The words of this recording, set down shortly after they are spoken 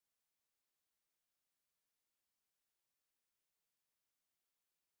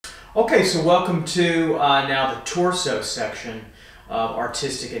Okay, so welcome to now the torso section of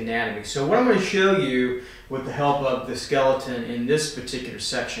artistic anatomy. So what I'm going to show you with the help of the skeleton in this particular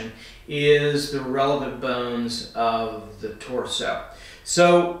section is the relevant bones of the torso.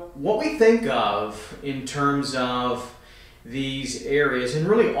 So what we think of in terms of these areas, and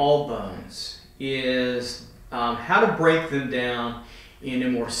really all bones, is how to break them down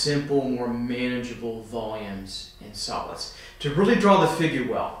into more simple, more manageable volumes and solids. To really draw the figure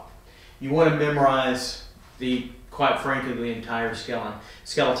well, you want to memorize quite frankly, the entire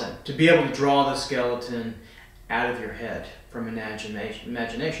skeleton. To be able to draw the skeleton out of your head from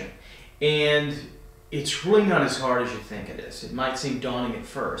imagination. And it's really not as hard as you think it is. It might seem daunting at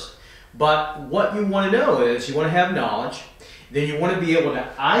first. But what you want to know is, you want to have knowledge, then you want to be able to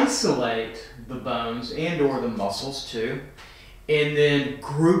isolate the bones and or the muscles too, and then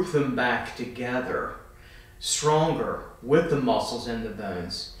group them back together stronger with the muscles and the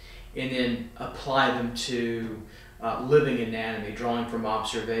bones, and then apply them to living anatomy, drawing from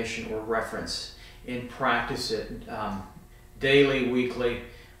observation or reference, and practice it daily, weekly,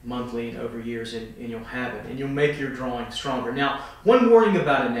 monthly, and over years, and you'll have it, and you'll make your drawing stronger. Now, one warning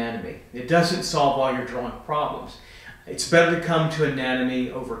about anatomy: it doesn't solve all your drawing problems. It's better to come to anatomy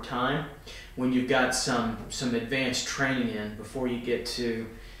over time when you've got some advanced training in before you get to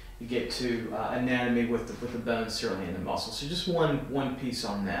anatomy with the bones, certainly, and the muscles. So just one piece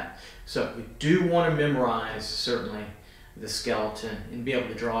on that. So you do want to memorize, certainly, the skeleton and be able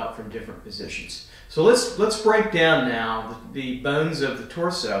to draw it from different positions. So let's break down now the bones of the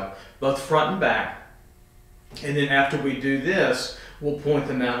torso, both front and back. And then after we do this, we'll point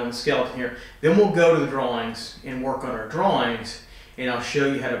them out on the skeleton here. Then we'll go to the drawings and work on our drawings, and I'll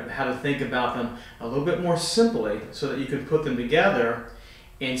show you how to think about them a little bit more simply so that you can put them together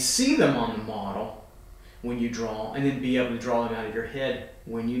and see them on the model when you draw, and then be able to draw them out of your head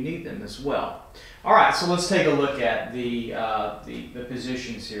when you need them as well. All right, so let's take a look at the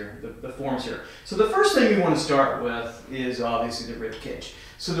positions here, the forms here. So the first thing we want to start with is obviously the rib cage.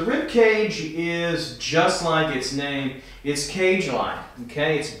 So the rib cage is just like its name. It's cage-like,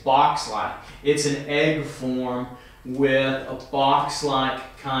 okay? It's box-like. It's an egg form with a box-like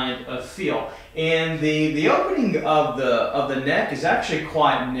kind of feel. And the opening of the neck is actually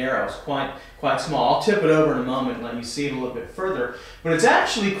quite narrow. It's quite small. I'll tip it over in a moment and let you see it a little bit further. But it's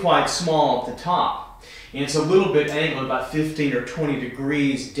actually quite small at the top. And it's a little bit angled, about 15 or 20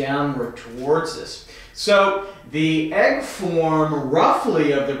 degrees downward towards us. So the egg form,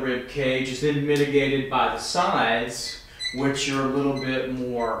 roughly, of the rib cage is then mitigated by the sides, which are a little bit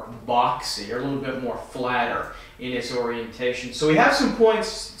more boxy, or a little bit more flatter in its orientation. So we have some points,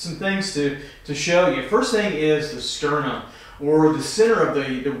 some things to show you. First thing is the sternum, or the center of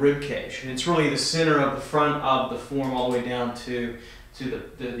the rib cage. And it's really the center of the front of the form all the way down to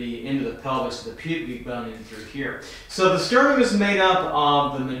the end of the pelvis, the pubic bone in through here. So the sternum is made up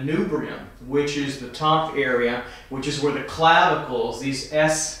of the manubrium, which is the top area, which is where the clavicles, these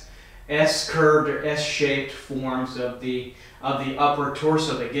S-curved or S-shaped forms of the upper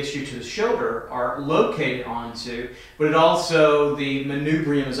torso that gets you to the shoulder, are located onto. But it also, the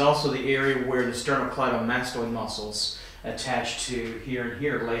manubrium is also the area where the sternocleidomastoid muscles attach to here and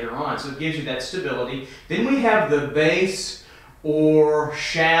here later on. So it gives you that stability. Then we have the base, or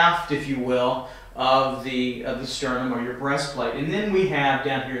shaft, if you will, of the sternum, or your breastplate. And then we have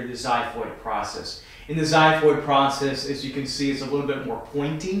down here the xiphoid process. In the xiphoid process, as you can see, it's a little bit more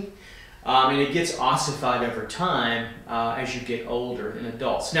pointy. And it gets ossified over time as you get older in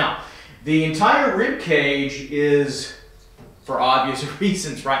adults. Now, the entire rib cage is, for obvious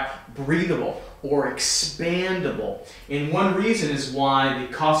reasons, right, breathable or expandable. And one reason is why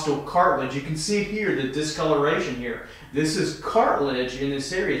the costal cartilage, you can see here the discoloration here. This is cartilage in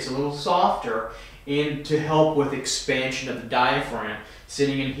this area. It's a little softer, and to help with expansion of the diaphragm,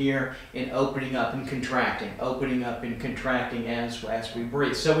 sitting in here and opening up and contracting as we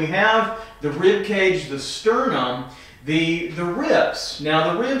breathe. So we have the rib cage, the sternum, the ribs.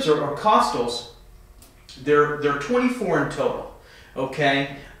 Now the ribs are costals. They're 24 in total,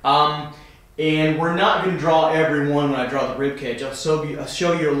 okay? And we're not going to draw every one when I draw the rib cage. I'll show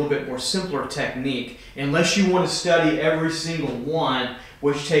you a little bit more simpler technique, unless you want to study every single one,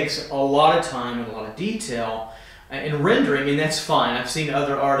 which takes a lot of time and a lot of detail and rendering, and that's fine. I've seen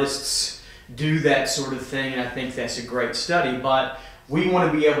other artists do that sort of thing, and I think that's a great study. But we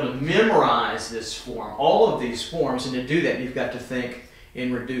want to be able to memorize this form, all of these forms, and to do that, you've got to think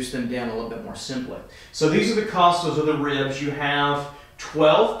and reduce them down a little bit more simply. So these are the costals of the ribs. You have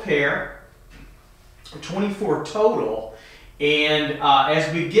 12 pair, 24 total, and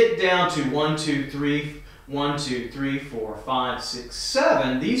as we get down to 1, 2, 3, 1, 2, 3, 4, 5, 6,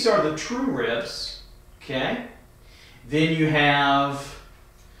 7. These are the true ribs, okay? Then you have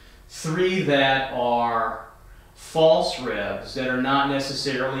 3 that are false ribs that are not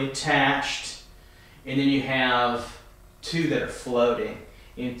necessarily attached, and then you have 2 that are floating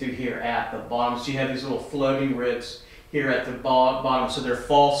in through here at the bottom. So you have these little floating ribs here at the bottom. So they're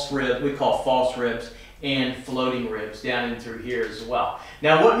false ribs, we call false ribs, and floating ribs down in through here as well.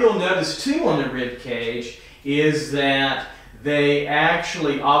 Now what you'll notice too on the rib cage is that they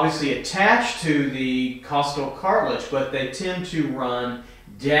actually obviously attach to the costal cartilage, but they tend to run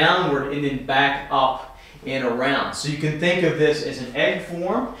downward and then back up and around. So you can think of this as an egg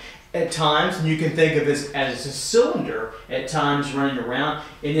form at times, and you can think of this as a cylinder at times running around,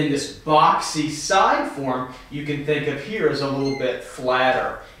 and then this boxy side form you can think of here as a little bit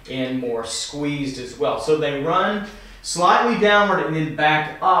flatter and more squeezed as well. So they run slightly downward and then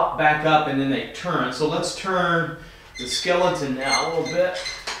back up, and then they turn. So let's turn the skeleton now a little bit,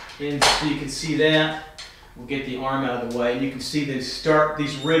 and so you can see that. We'll get the arm out of the way, and you can see these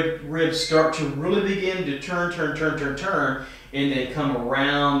ribs start to really begin to turn, and they come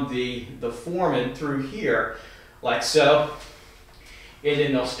around the foreman through here, like so. And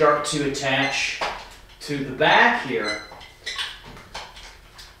then they'll start to attach to the back here,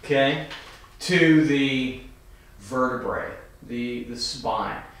 okay, to the vertebrae, the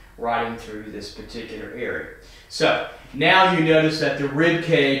spine, right in through this particular area. So now you notice that the rib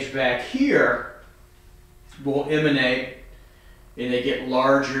cage back here will emanate, and they get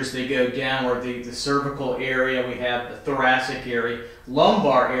larger as they go downward. The cervical area, we have the thoracic area,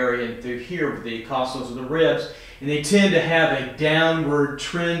 lumbar area, and through here the costals of the ribs, and they tend to have a downward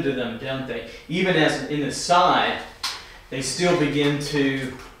trend to them, don't they? Even as in the side, they still begin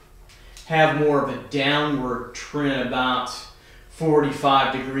to have more of a downward trend, about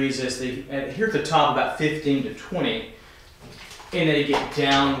 45 degrees as they, here at the top about 15 to 20, and they get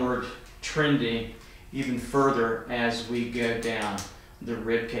downward trending even further as we go down the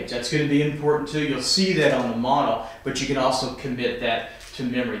rib cage. That's going to be important too. You'll see that on the model, but you can also commit that to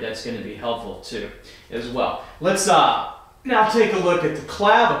memory. That's going to be helpful too as well. Let's now take a look at the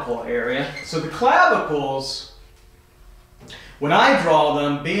clavicle area. So the clavicles, when I draw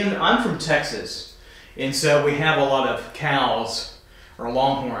them, I'm from Texas, and so we have a lot of cows or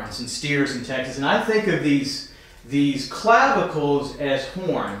longhorns and steers in Texas, and I think of these clavicles as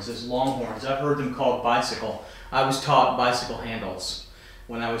horns, as longhorns. I've heard them called bicycle. I was taught bicycle handles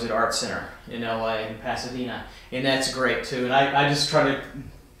when I was at Art Center in LA and Pasadena, and that's great too. And I just try to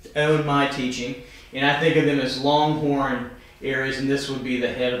own my teaching, and I think of them as longhorn areas, and this would be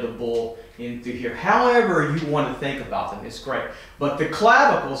the head of the bull in through here. However you want to think about them, it's great. But the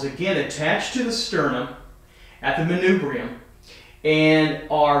clavicles, again, attached to the sternum at the manubrium, and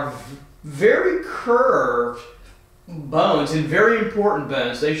are very curved bones, and very important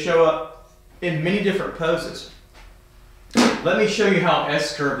bones. They show up in many different poses. Let me show you how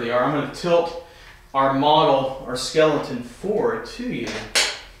S-curved they are. I'm going to tilt our model, our skeleton, forward to you,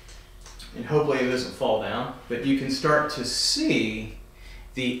 and hopefully it doesn't fall down, but you can start to see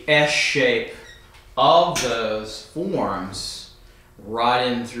the S shape of those forms right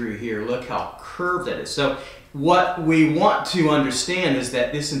in through here. Look how curved that is. So what we want to understand is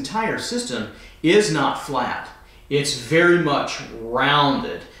that this entire system is not flat. It's very much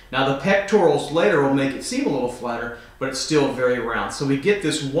rounded. Now the pectorals later will make it seem a little flatter, but it's still very round. So we get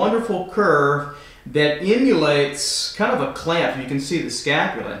this wonderful curve that emulates kind of a clamp. You can see the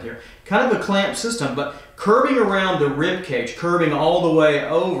scapula in here. Kind of a clamp system, but curving around the rib cage, curving all the way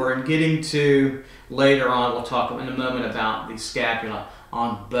over, and getting to, later on, we'll talk in a moment about the scapula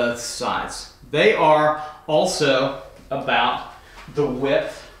on both sides. They are also about the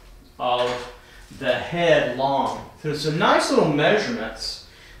width of the head long. There's some nice little measurements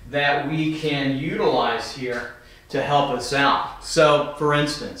that we can utilize here to help us out. So, for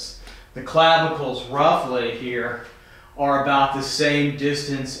instance, the clavicles roughly here are about the same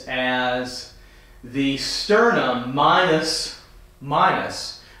distance as the sternum minus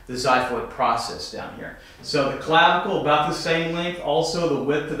the xiphoid process down here. So the clavicle about the same length, also the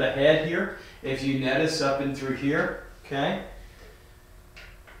width of the head here, if you notice up and through here, okay?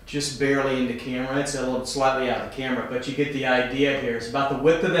 Just barely into camera, it's a little slightly out of the camera, but you get the idea here. It's about the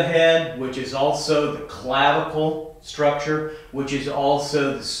width of the head, which is also the clavicle structure, which is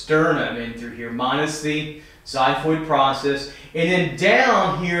also the sternum in through here, minus the xiphoid process, and then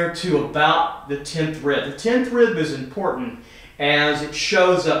down here to about the 10th rib. The 10th rib is important as it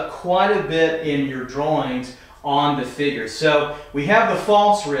shows up quite a bit in your drawings on the figure. So we have the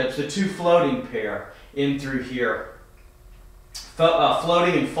false ribs, the two floating pair in through here,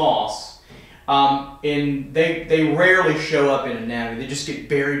 floating and false. And they rarely show up in anatomy. They just get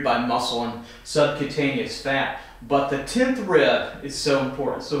buried by muscle and subcutaneous fat. But the 10th rib is so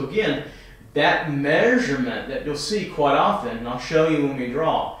important. So again, that measurement that you'll see quite often, and I'll show you when we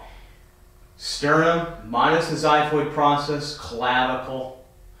draw, sternum minus the xiphoid process, clavicle,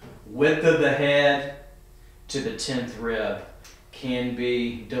 width of the head to the 10th rib can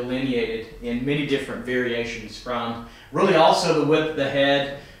be delineated in many different variations, from really also the width of the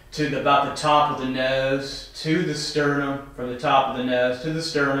head to about the top of the nose to the sternum, from the top of the nose to the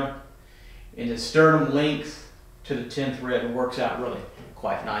sternum, and the sternum length to the 10th rib. It works out really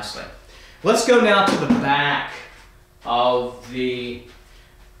quite nicely. Let's go now to the back of the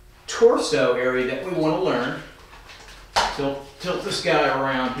torso area that we want to learn. Tilt this guy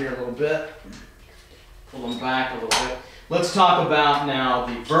around here a little bit. Pull him back a little bit. Let's talk about now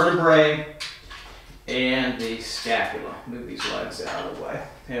the vertebrae and the scapula. Move these legs out of the way.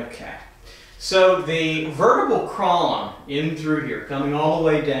 Okay. So the vertebral column in through here, coming all the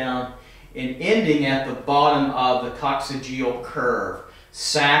way down and ending at the bottom of the coccygeal curve.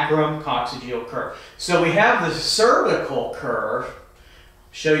 Sacrum, coccygeal curve. So we have the cervical curve. I'll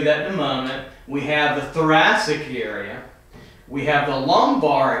show you that in a moment. We have the thoracic area. We have the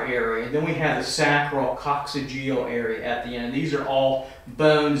lumbar area, then we have the sacral coccygeal area at the end. These are all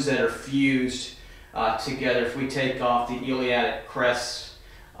bones that are fused together. If we take off the iliac crest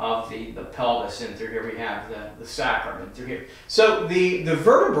of the pelvis in through here, we have the sacrum in through here. So the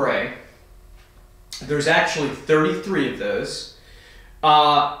vertebrae, there's actually 33 of those,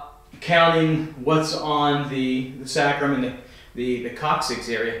 counting what's on the sacrum and the coccyx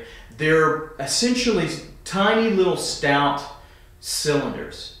area. They're essentially tiny little stout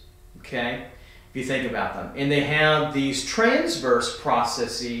cylinders, okay, if you think about them. And they have these transverse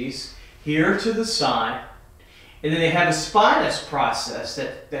processes here to the side, and then they have a spinous process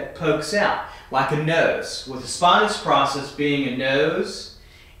that pokes out, like a nose, with the spinous process being a nose,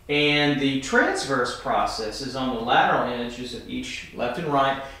 and the transverse process is on the lateral edges of each, left and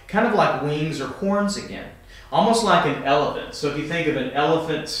right, kind of like wings or horns again, almost like an elephant. So if you think of an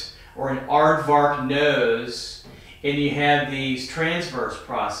elephant or an aardvark nose, and you have these transverse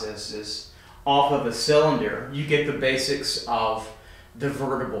processes off of a cylinder, you get the basics of the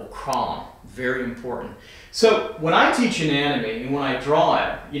vertebral column. Very important. So when I teach anatomy and when I draw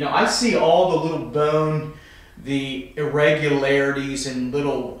it, you know, I see all the little bone, the irregularities and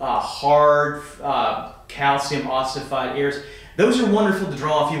little hard calcium ossified areas. Those are wonderful to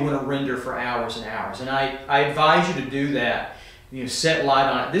draw if you want to render for hours and hours. And I advise you to do that. You know, set light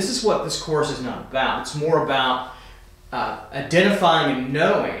on it. This is what this course is not about. It's more about identifying and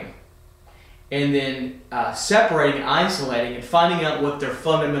knowing, and then separating, isolating, and finding out what their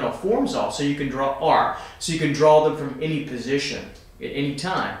fundamental forms are, so you can draw them from any position at any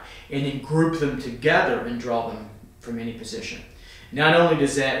time, and then group them together and draw them from any position. Not only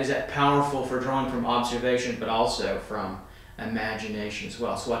is that powerful for drawing from observation, but also from imagination as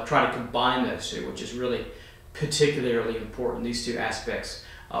well. So I try to combine those two, which is really particularly important, these two aspects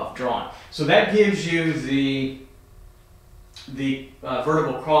of drawing. So that gives you the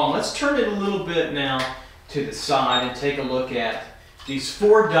vertebral column. Let's turn it a little bit now to the side and take a look at these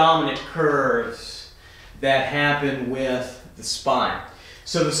four dominant curves that happen with the spine.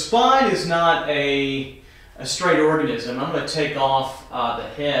 So the spine is not a straight organism. I'm going to take off the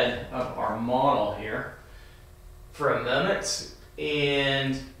head of our model here for a moment,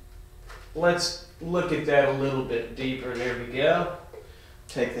 and let's look at that a little bit deeper. There we go.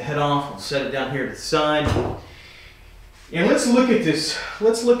 Take the head off. We'll set it down here to the side. And let's look at this.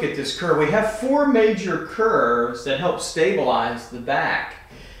 Let's look at this curve. We have four major curves that help stabilize the back.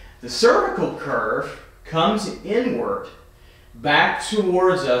 The cervical curve comes inward, back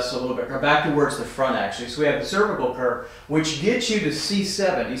towards us a little bit, or back towards the front actually. So we have the cervical curve, which gets you to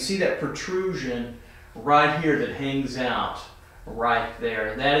C7. You see that protrusion right here that hangs out right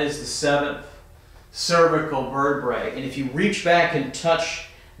there. That is the 7th cervical vertebrae. And if you reach back and touch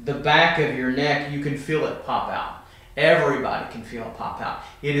the back of your neck, you can feel it pop out. Everybody can feel it pop out.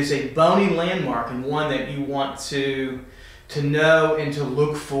 It is a bony landmark, and one that you want to know and to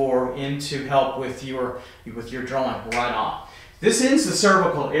look for and to help with your drawing right on. This ends the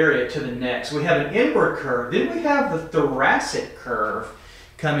cervical area to the neck. So we have an inward curve. Then we have the thoracic curve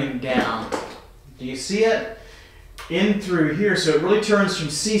coming down. Do you see it? In through here. So it really turns from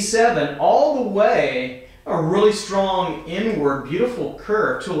C7 all the way, a really strong inward, beautiful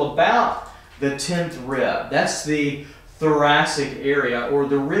curve to about the 10th rib. That's the thoracic area, or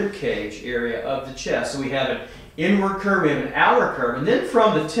the rib cage area of the chest. So we have an inward curve, we have an outer curve, and then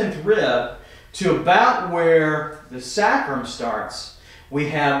from the 10th rib to about where the sacrum starts, we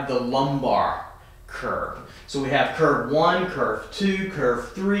have the lumbar curve. So we have curve 1, curve 2,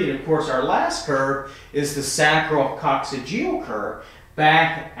 curve 3, and of course our last curve is the sacral-coccygeal curve,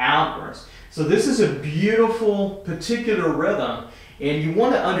 back outwards. So this is a beautiful particular rhythm, and you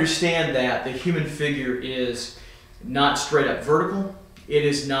want to understand that the human figure is not straight up vertical, it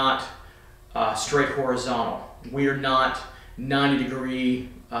is not straight horizontal. We are not 90-degree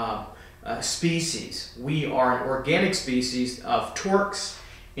species. We are an organic species of torques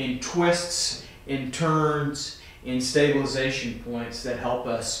and twists and turns and stabilization points that help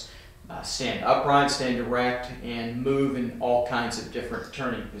us stand upright, stand erect, and move in all kinds of different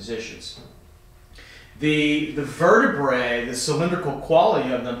turning positions. The vertebrae, the cylindrical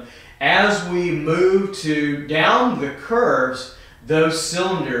quality of them, as we move down the curves, those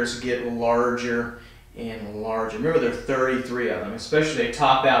cylinders get larger and larger. Remember, there are 33 of them, especially they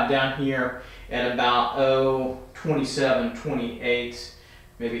top out down here at about 27, 28,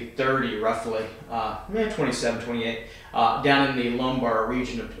 maybe 30 roughly, 27, 28, down in the lumbar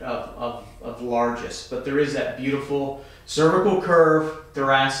region of largest. But there is that beautiful cervical curve,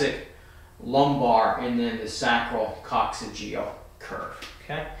 thoracic, lumbar, and then the sacral coccygeal curve.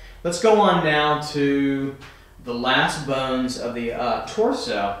 Okay, let's go on now to the last bones of the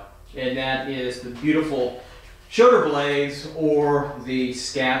torso, and that is the beautiful shoulder blades or the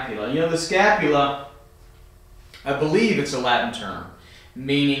scapula. You know, the scapula, I believe it's a Latin term,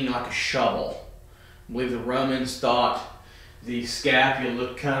 meaning like a shovel. I believe the Romans thought the scapula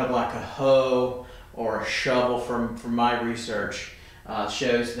looked kind of like a hoe or a shovel. From my research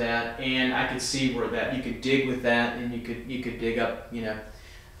shows that, and I could see where that you could dig with that, and you could dig up, you know,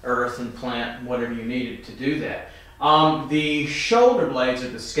 earth and plant whatever you needed to do that. The shoulder blades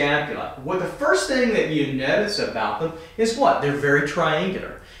of the scapula, the first thing that you notice about them is what? They're very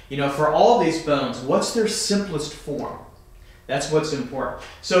triangular. You know, for all these bones, what's their simplest form? That's what's important.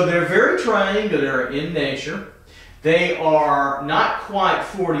 So they're very triangular in nature. They are not quite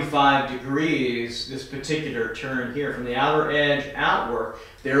 45 degrees, this particular turn here. From the outer edge outward,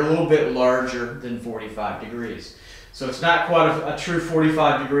 they're a little bit larger than 45 degrees. So it's not quite a true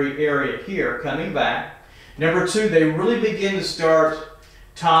 45 degree area here. Coming back. Number 2, they really begin to start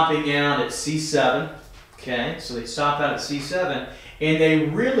topping out at C7. Okay, so they stop out at C7, and they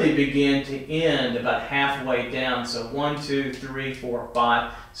really begin to end about halfway down. So 1, 2, 3, 4,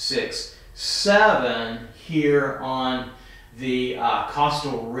 5, 6, 7 here on the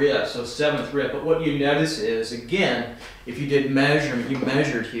costal rib, so 7th rib. But what you notice is, again, if you did measurement, you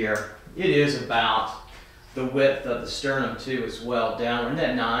measured here, it is about the width of the sternum too as well down. Isn't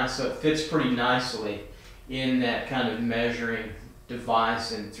that nice? So it fits pretty nicely in that kind of measuring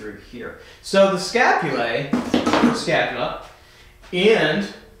device and through here. So the scapula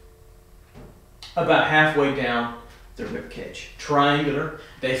end about halfway down the rib cage. Triangular.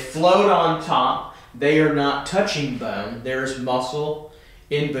 They float on top. They are not touching bone. There's muscle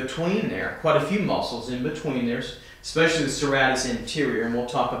in between there. Quite a few muscles in between there, especially the serratus anterior, and we'll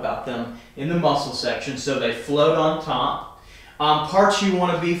talk about them in the muscle section. So they float on top. Parts you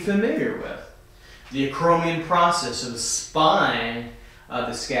want to be familiar with. The acromion process of the spine of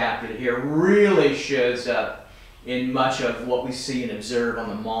the scapula here really shows up in much of what we see and observe on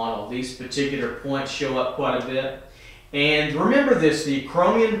the model. These particular points show up quite a bit. And remember this, the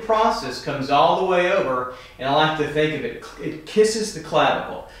acromion process comes all the way over, and I like to think of it, it kisses the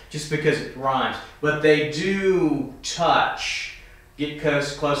clavicle, just because it rhymes. But they do touch, get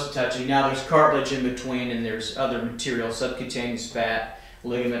close to touching. Now there's cartilage in between, and there's other material, subcutaneous fat,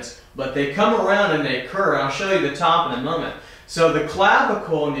 ligaments, but they come around and they curve. I'll show you the top in a moment. So the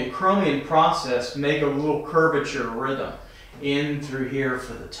clavicle and the acromion process make a little curvature rhythm in through here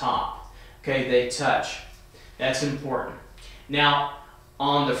for the top. Okay, they touch. That's important. Now,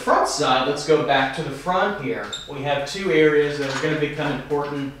 on the front side, let's go back to the front here. We have 2 areas that are going to become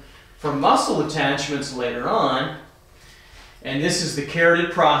important for muscle attachments later on. And this is the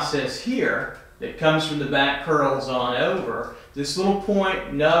carotid process here that comes from the back curls on over. This little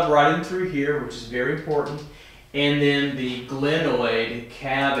point nub right in through here, which is very important. And then the glenoid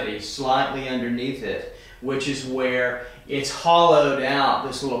cavity slightly underneath it, which is where it's hollowed out,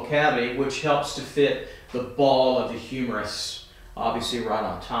 this little cavity, which helps to fit the ball of the humerus, obviously right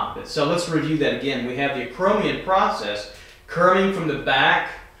on top of it. So let's review that again. We have the acromion process, curving from the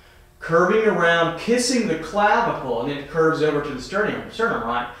back, curving around, kissing the clavicle, and then it curves over to the sternum,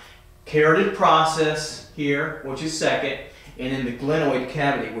 right? Carotid process here, which is second, and then the glenoid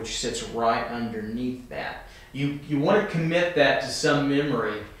cavity, which sits right underneath that. You want to commit that to some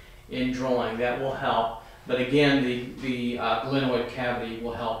memory in drawing. That will help. But again, the glenoid cavity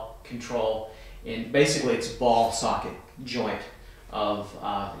will help control, and basically it's ball socket joint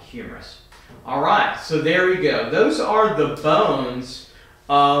the humerus. All right, so there we go. Those are the bones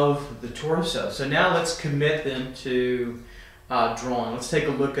of the torso. So now let's commit them to drawing. Let's take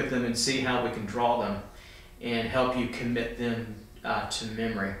a look at them and see how we can draw them and help you commit them to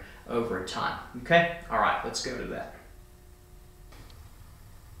memory over time. Okay? All right, let's go to that.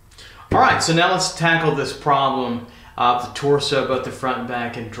 All right, so now let's tackle this problem of the torso, both the front and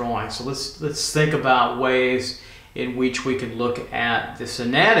back, in drawing. So let's think about ways in which we can look at this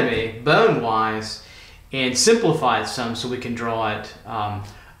anatomy bone-wise and simplify it some so we can draw it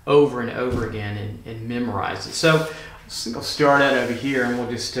over and over again and memorize it. So I'll start out over here and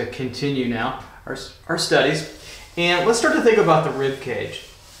we'll just continue now our studies. And let's start to think about the rib cage.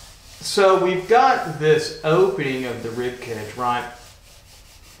 So we've got this opening of the rib cage, right?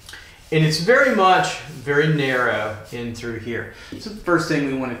 And it's very narrow in through here. So the first thing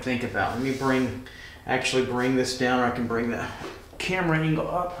we want to think about, let me actually bring this down, or I can bring the camera angle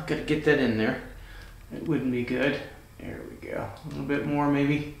up. I've got to get that in there. It wouldn't be good. There we go. A little bit more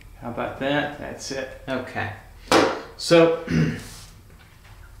maybe. How about that? That's it. Okay. So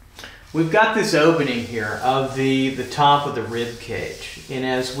we've got this opening here of the top of the rib cage. And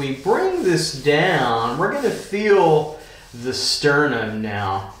as we bring this down, we're going to feel the sternum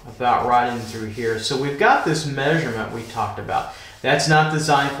now about right in through here. So we've got this measurement we talked about. That's not the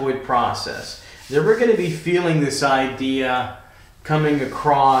xiphoid process. Then we're going to be feeling this idea coming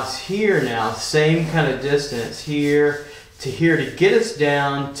across here now, same kind of distance here to get us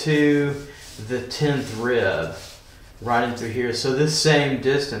down to the 10th rib, right in through here. So this same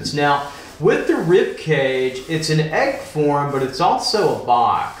distance. Now, with the rib cage, it's an egg form, but it's also a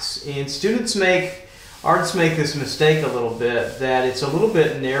box. And artists make this mistake a little bit, that it's a little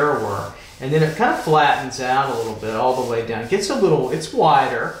bit narrower, and then it kind of flattens out a little bit all the way down. It's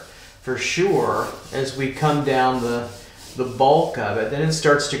wider for sure as we come down the bulk of it. Then it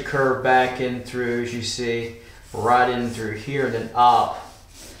starts to curve back in through, as you see, right in through here, and then up,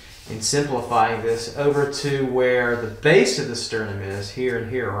 and simplifying this over to where the base of the sternum is, here and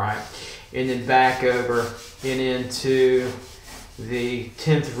here, right? And then back over and into the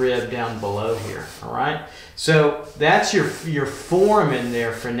 10th rib down below here, all right? So that's your form in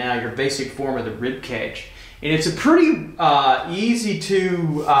there for now, your basic form of the rib cage. And it's a pretty easy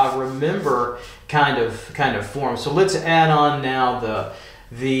to remember kind of form. So let's add on now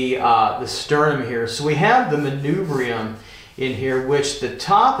the sternum here. So we have the manubrium in here, which the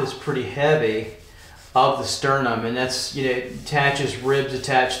top is pretty heavy of the sternum, and that's, it attaches, ribs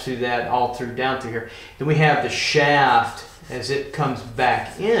attached to that all through down through here. Then we have the shaft as it comes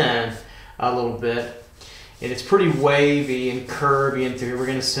back in a little bit, and it's pretty wavy and curvy in through here. We're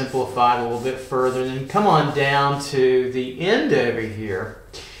going to simplify it a little bit further, and then come on down to the end over here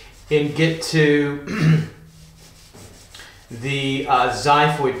and get to the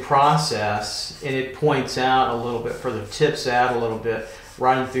xiphoid process, and it points out a little bit further, tips out a little bit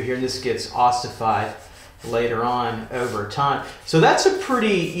right in through here, and this gets ossified later on over time. So that's a pretty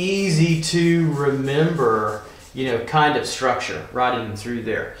easy to remember kind of structure right in through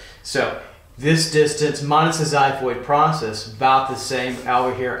there. So this distance minus the xiphoid process, about the same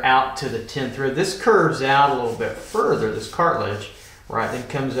over here out to the 10th rib. This curves out a little bit further, this cartilage, right? Then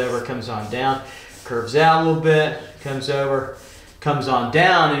comes over, comes on down, curves out a little bit, comes over, comes on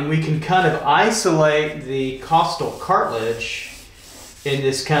down, and we can kind of isolate the costal cartilage in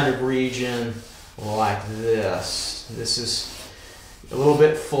this kind of region like this. This is a little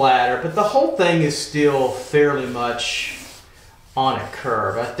bit flatter, but the whole thing is still fairly much on a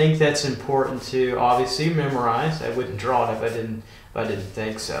curve. I think that's important to obviously memorize. I wouldn't draw it if I didn't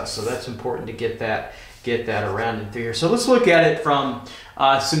think so. So that's important to get that around in through here. So let's look at it from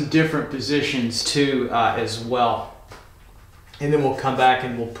some different positions too as well, and then we'll come back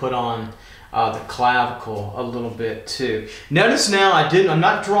and we'll put on the clavicle a little bit too. Notice now I'm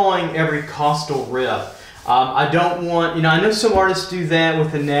not drawing every costal rib. I don't want, I know some artists do that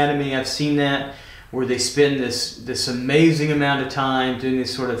with anatomy. I've seen that where they spend this amazing amount of time doing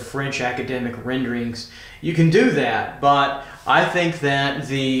these sort of French academic renderings. You can do that, but I think that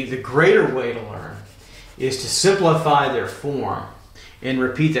the greater way to learn is to simplify their form and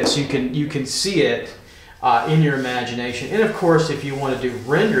repeat that, so you can see it in your imagination. And of course, if you want to do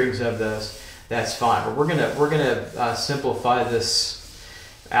renderings of those, that's fine. But we're gonna simplify this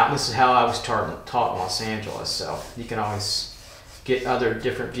out. This is how I was taught in Los Angeles, so you can always get other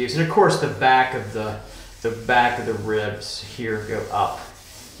different views. And of course, the back of the ribs here go up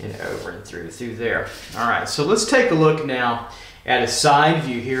and over and through there. All right, so let's take a look now at a side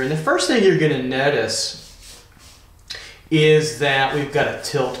view here. And the first thing you're going to notice is that we've got a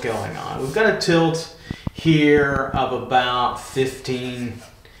tilt going on. We've got a tilt here of about 15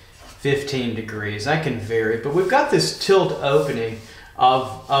 degrees. I can vary, but we've got this tilt opening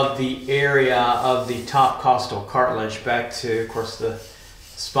of the area of the top costal cartilage back to, of course, the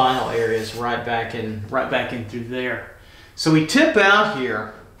spinal areas right back in through there. So we tip out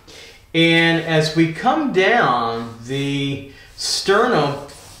here, and as we come down, the sternum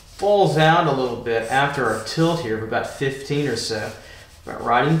falls out a little bit after our tilt here of about 15 or so,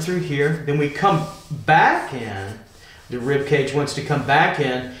 right in through here. Then we come back in. The rib cage wants to come back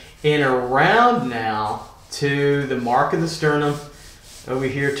in and around now to the mark of the sternum, over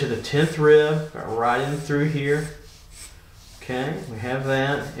here to the 10th rib, right in through here. Okay, we have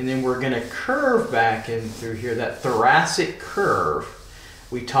that, and then we're going to curve back in through here, that thoracic curve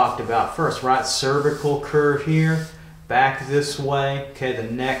we talked about first, right? Cervical curve here, back this way. Okay, the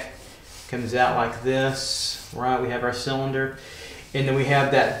neck comes out like this, right? We have our cylinder, and then we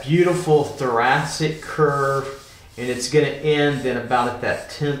have that beautiful thoracic curve, and it's going to end then about at that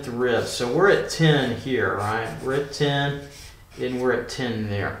 10th rib. So we're at 10 here, right? We're at 10, and we're at 10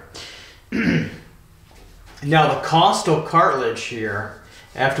 there. Now the costal cartilage here,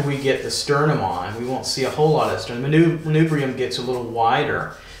 after we get the sternum on, we won't see a whole lot of sternum. The manubrium gets a little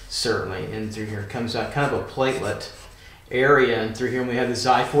wider, certainly, in through here. It comes out kind of a platelet area and through here, and we have the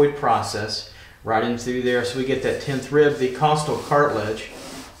xiphoid process right in through there. So we get that 10th rib. The costal cartilage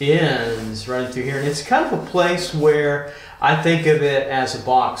ends right in through here, and it's kind of a place where I think of it as a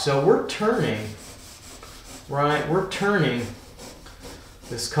box. So we're turning, right? We're turning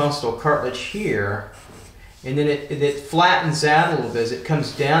this costal cartilage here, and then it flattens out a little bit. As it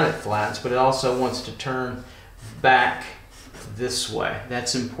comes down, it flattens, but it also wants to turn back this way.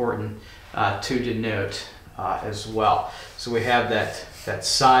 That's important to denote as well. So we have that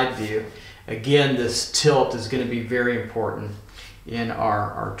side view. Again, this tilt is going to be very important in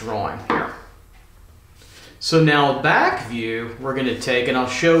our drawing here. So now back view we're going to take, and I'll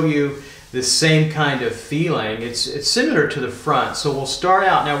show you the same kind of feeling. It's similar to the front. So we'll start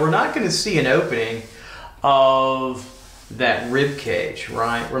out. Now we're not going to see an opening of that rib cage,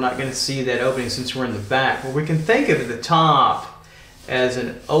 right? We're not going to see that opening since we're in the back. But we can think of the top as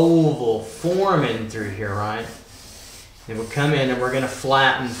an oval forming through here, right? And we'll come in and we're going to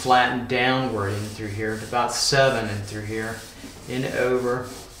flatten downward in through here to about 7 and through here, in over,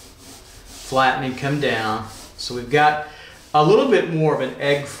 flatten and come down. So we've got a little bit more of an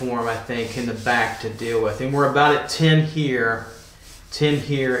egg form, I think, in the back to deal with. And we're about at 10 here, 10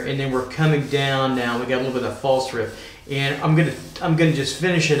 here, and then we're coming down now. We got a little bit of false rib, and I'm gonna just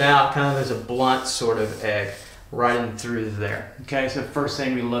finish it out kind of as a blunt sort of egg right in through there. Okay, so the first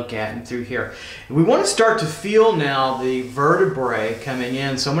thing we look at and through here, and we want to start to feel now the vertebrae coming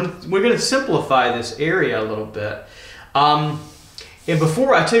in. So we're gonna simplify this area a little bit. And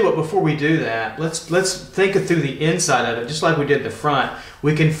before we do that, let's think it through the inside of it, just like we did the front.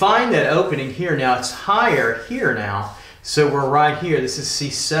 We can find that opening here now. It's higher here now. So we're right here. This is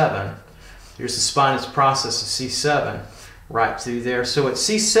C7. Here's the spinous process of C7 right through there. So at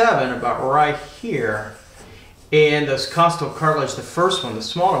C7, about right here, and those costal cartilage, the first one, the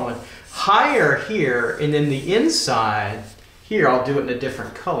smaller one, higher here, and then the inside here, I'll do it in a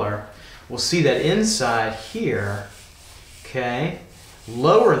different color. We'll see that inside here, okay,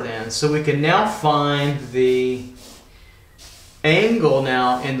 lower than. So we can now find the angle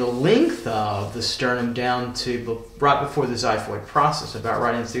now and the length of the sternum down to right before the xiphoid process, about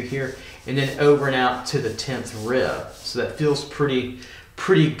right in through here, and then over and out to the 10th rib. So that feels pretty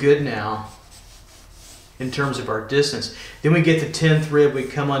good now in terms of our distance. Then we get the 10th rib, we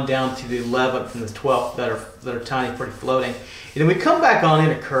come on down to the 11th and the 12th that are tiny, pretty floating. And then we come back on in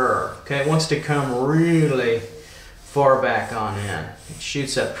a curve. Okay, it wants to come really far back on in. It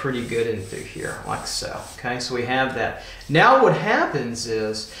shoots up pretty good in through here, like so. Okay, so we have that. Now what happens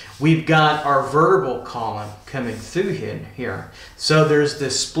is we've got our vertebral column coming through here. So there's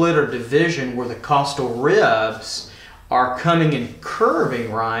this split or division where the costal ribs are coming and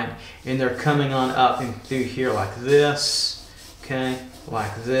curving, right? And they're coming on up and through here like this, okay?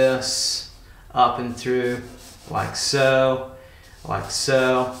 Like this, up and through, like so, like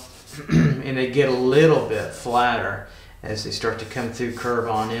so. And they get a little bit flatter as they start to come through, curve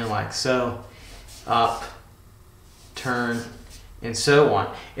on in like so, up, turn, and so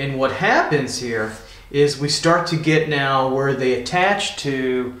on. And what happens here is we start to get now where they attach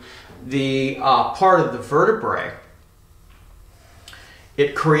to the part of the vertebrae.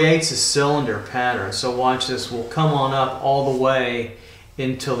 It creates a cylinder pattern. So watch this, we'll come on up all the way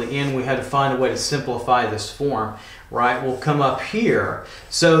until the end. We had to find a way to simplify this form, right? We'll come up here.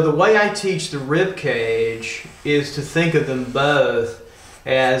 So the way I teach the rib cage is to think of them both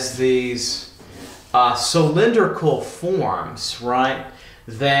as these cylindrical forms, right,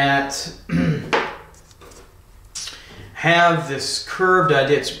 that have this curved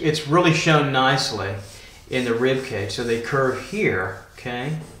idea. It's really shown nicely in the rib cage. So they curve here,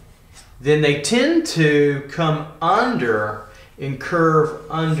 okay? Then they tend to come under and curve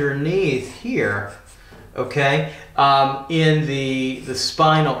underneath here, okay? In the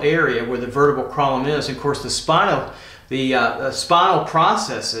spinal area where the vertebral column is. Of course, the spinal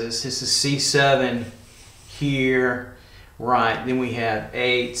processes, this is C7 here, right? Then we have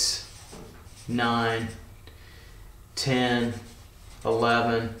 8, 9, 10,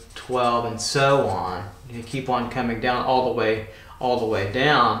 11, 12, and so on. You keep on coming down all the way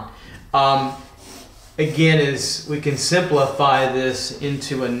down. Again, is we can simplify this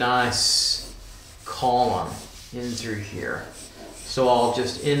into a nice column in through here. So I'll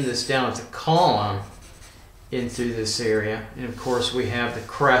just end this down as a column in through this area. And of course we have the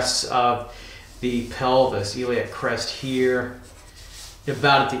crests of the pelvis, iliac crest here,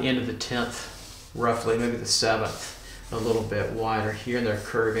 about at the end of the 10th, roughly, maybe the 7th, a little bit wider here, and they're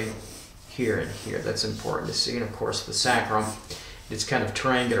curving here and here. That's important to see. And of course the sacrum, it's kind of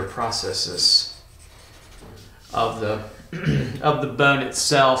triangular processes of the of the bone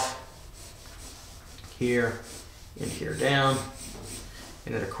itself, here and here down,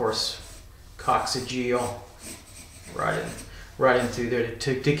 and then of course coccygeal right in through there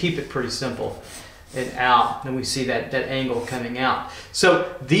to keep it pretty simple and out. And we see that angle coming out.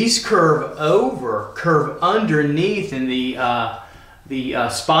 So these curve underneath in the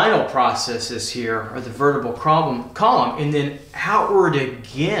spinal processes here, or the vertebral column, and then outward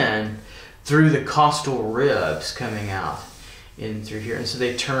again through the costal ribs coming out in through here. And so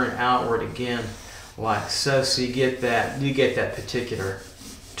they turn outward again like so. So you get that particular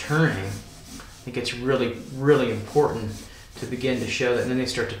turning. I think it's really, really important to begin to show that. And then they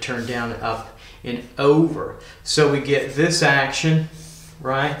start to turn down and up and over. So we get this action,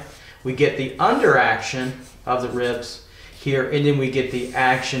 right? We get the under action of the ribs here, and then we get the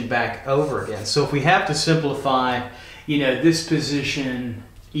action back over again. So if we have to simplify, this position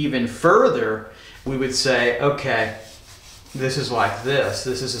even further, we would say, okay, this is like this.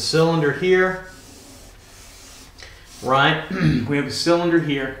 This is a cylinder here, right? We have a cylinder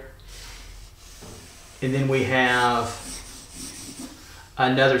here, and then we have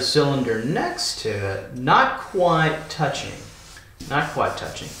another cylinder next to it, not quite touching.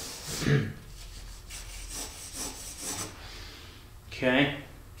 Okay,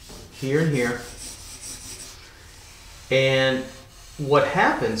 here and here. And what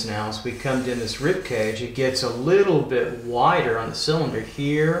happens now is we come down this rib cage, it gets a little bit wider on the cylinder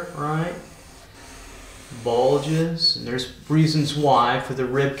here, right? Bulges, and there's reasons why for the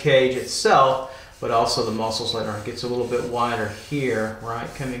rib cage itself, but also the muscles later on. It gets a little bit wider here, right,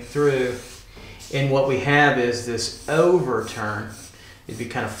 coming through. And what we have is this overturn. It'd be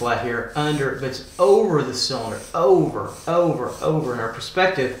kind of flat here, under, but it's over the cylinder, over. In our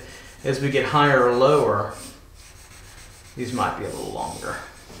perspective, as we get higher or lower, these might be a little longer.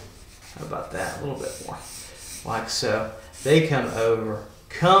 How about that? A little bit more. Like so. They come over,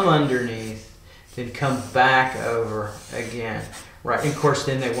 come underneath, then come back over again. Right, and of course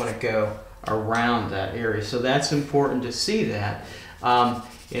then they want to go around that area. So that's important to see that. And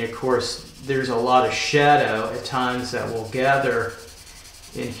of course there's a lot of shadow at times that will gather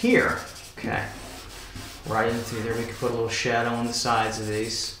in here. Okay, right in through there. We can put a little shadow on the sides of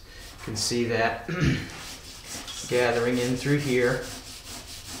these. You can see that gathering in through here.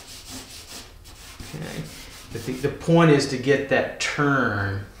 Okay, but the point is to get that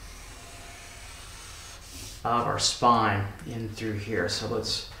turn of our spine in through here. So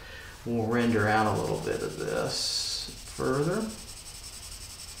we'll render out a little bit of this further,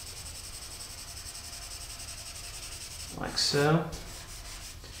 like so.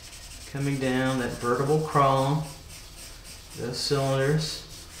 Coming down that vertebral column, those cylinders.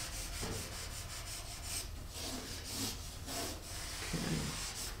 Okay.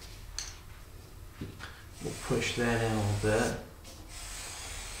 We'll push that in a little bit.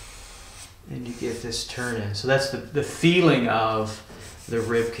 And you get this turn in. So that's the feeling of the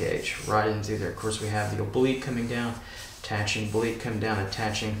rib cage right in through there. Of course, we have the oblique coming down, attaching, oblique coming down,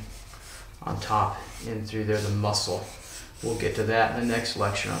 attaching on top in through there, the muscle. We'll get to that in the next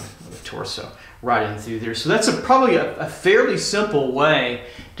lecture on the torso, right in through there. So that's probably a fairly simple way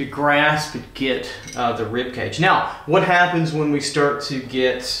to grasp and get the rib cage. Now, what happens when we start to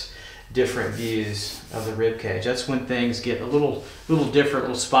get different views of the rib cage? That's when things get a little different, a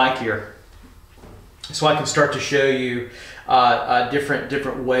little spikier. So I can start to show you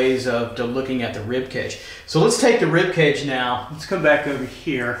different ways of looking at the rib cage. So let's take the rib cage now. Let's come back over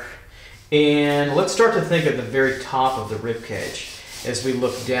here, And let's start to think of the very top of the rib cage as we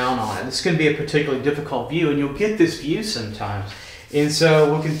look down on it. This is going to be a particularly difficult view, and you'll get this view sometimes. And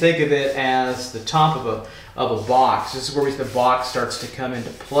so we can think of it as the top of a box. This is where the box starts to come into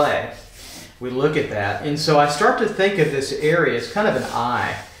play. We look at that. And so I start to think of this area as kind of an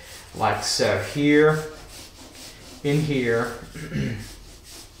eye, like so. Here, in here,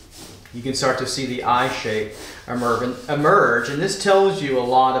 you can start to see the eye shape emerge. And this tells you a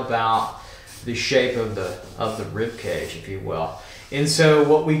lot about the shape of the rib cage, if you will. And so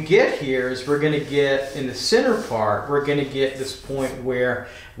what we get here is we're going to get, in the center part, we're going to get this point where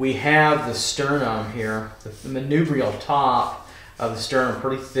we have the sternum here, the manubrial top of the sternum,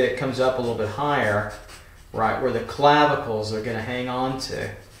 pretty thick, comes up a little bit higher, right, where the clavicles are going to hang on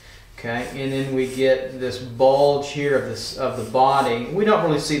to. Okay, and then we get this bulge here of the body. We don't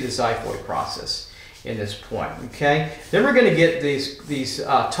really see the xiphoid process in this point. Okay, then we're going to get these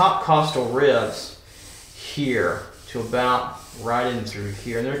top costal ribs here to about right in through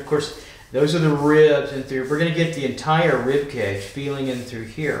here, and then of course those are the ribs in through. We're going to get the entire rib cage feeling in through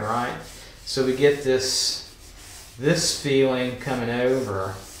here, right? So we get this feeling coming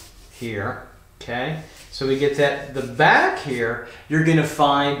over here. Okay, so we get that. The back here, you're going to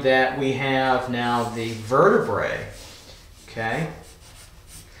find that we have now the vertebrae, okay,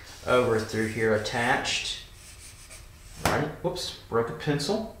 over through here attached. Right, whoops, broke a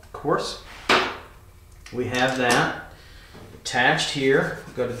pencil, of course. We have that attached here.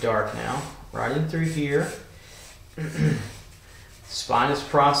 Go to dark now, right in through here. Spinous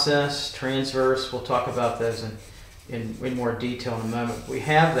process, transverse, we'll talk about those in more detail in a moment. We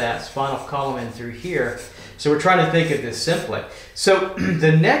have that spinal column in through here. So we're trying to think of this simply. So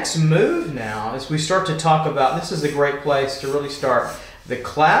the next move now is we start to talk about, this is a great place to really start. The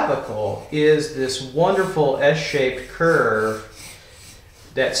clavicle is this wonderful S-shaped curve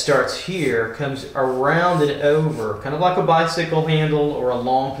that starts here, comes around and over, kind of like a bicycle handle or a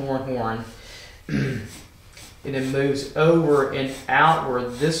longhorn horn. And it moves over and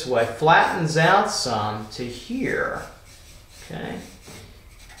outward this way, flattens out some to here. Okay.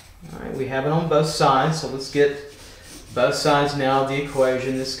 All right, we have it on both sides, so let's get both sides now of the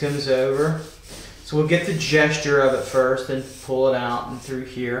equation. This comes over. So we'll get the gesture of it first and pull it out and through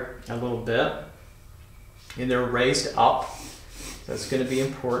here a little bit. And they're raised up. That's going to be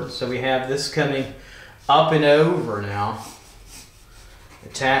important. So we have this coming up and over now,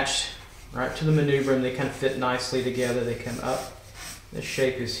 attached right to the manubrium. They kind of fit nicely together. They come up. The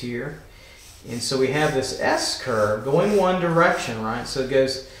shape is here. And so we have this S curve going one direction, right? So it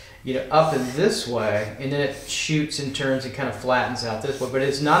goes, you know, up and this way, and then it shoots and turns and kind of flattens out this way. But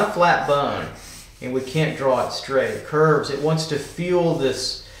it's not a flat bone, and we can't draw it straight. It curves. It wants to feel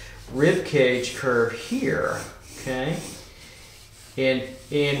this rib cage curve here, okay?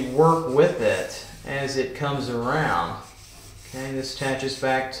 And work with it as it comes around. Okay, this attaches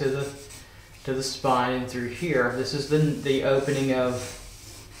back to the spine and through here. This is the opening of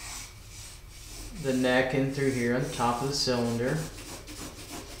the neck in through here on the top of the cylinder.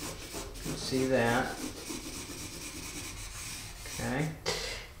 You see that. Okay.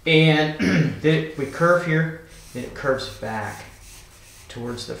 And then we curve here, then it curves back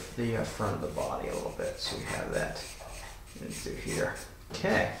towards the front of the body a little bit. So we have that in through here.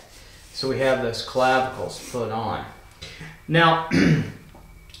 Okay. So we have those clavicles put on. Now,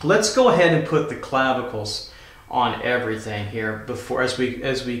 let's go ahead and put the clavicles on everything here before, as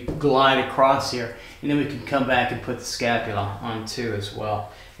we glide across here, and then we can come back and put the scapula on too as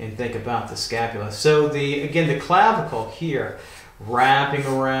well and think about the scapula. So again, the clavicle here, wrapping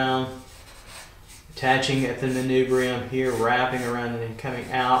around, attaching at the manubrium here, wrapping around and then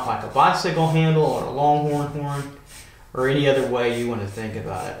coming out like a bicycle handle or a longhorn horn, or any other way you want to think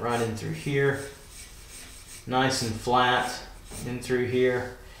about it. Right in through here, nice and flat, in through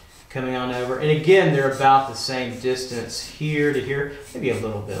here, coming on over. And again, they're about the same distance here to here, maybe a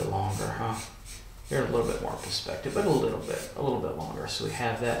little bit longer, huh? They're a little bit more perspective, but a little bit longer. So we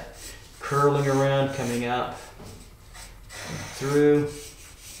have that curling around, coming up and through,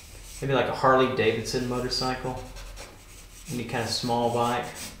 maybe like a Harley Davidson motorcycle, any kind of small bike.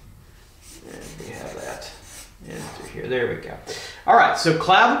 And we have that in through here. There we go. All right, so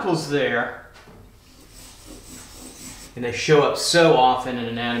clavicles there. And they show up so often in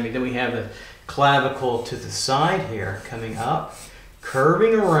anatomy. Then we have the clavicle to the side here, coming up,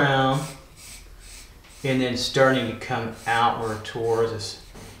 curving around, and then starting to come outward towards us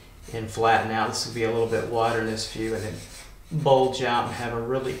and flatten out. This will be a little bit wider in this view, and then bulge out and have a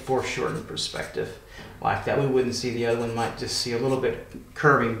really foreshortened perspective like that. We wouldn't see the other one, might just see a little bit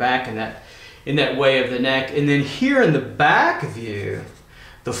curving back in that way of the neck. And then here in the back view,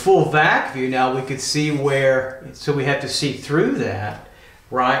 The full vac view, now we could see where, so we have to see through that,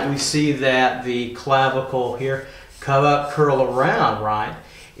 right? We see that the clavicle here come up, curl around, right?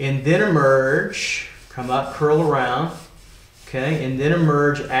 And then emerge, come up, curl around, okay? And then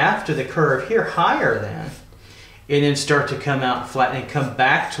emerge after the curve here, higher than, and then start to come out flat and come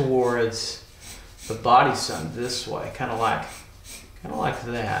back towards the body sun this way, kind of like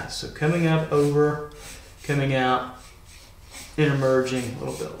that. So coming up over, coming out, and emerging a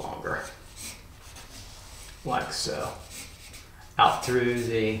little bit longer, like so, out through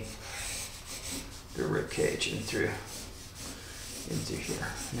the rib cage and through here.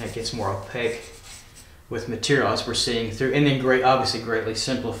 And that gets more opaque with material as we're seeing through, and then obviously greatly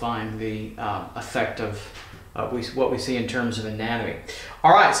simplifying the effect of what we see in terms of anatomy.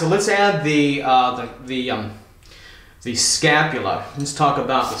 All right, so let's add the scapula. Let's talk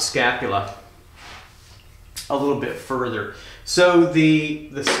about the scapula a little bit further. So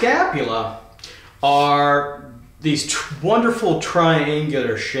the scapula are these wonderful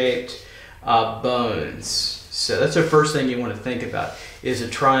triangular shaped bones. So that's the first thing you want to think about, is a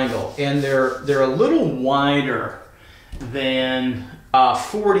triangle, and they're a little wider than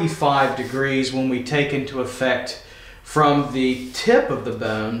 45 degrees when we take into effect from the tip of the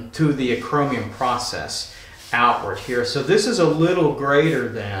bone to the acromion process outward here. So this is a little greater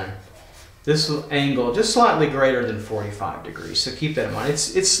than, this angle just slightly greater than 45 degrees. So keep that in mind.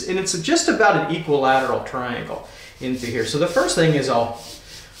 It's just about an equilateral triangle into here. So the first thing is I'll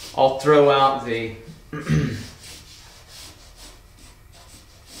throw out the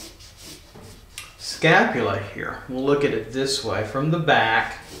scapula here. We'll look at it this way from the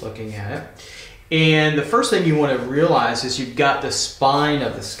back, looking at it. And the first thing you want to realize is you've got the spine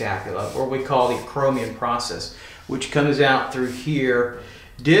of the scapula, or we call the acromion process, which comes out through here,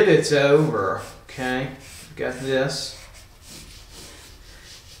 divots over, okay? You've got this.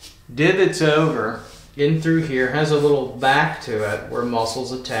 Divots over in through here, has a little back to it where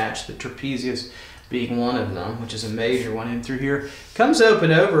muscles attach, the trapezius being one of them, which is a major one in through here. Comes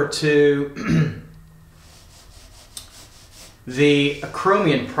open over to the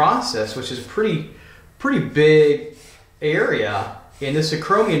acromion process, which is a pretty big area, and this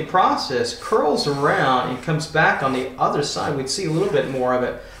acromion process curls around and comes back on the other side. We'd see a little bit more of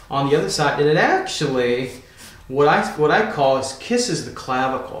it on the other side, and it actually, what I call, is kisses the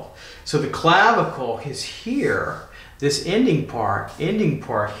clavicle. So the clavicle is here. This ending part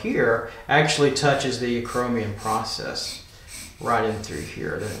here actually touches the acromion process right in through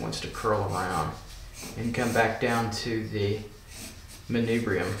here. Then it wants to curl around and come back down to the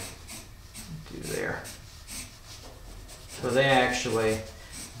manubrium. Do there. So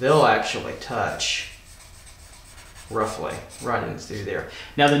they'll actually touch roughly right in through there.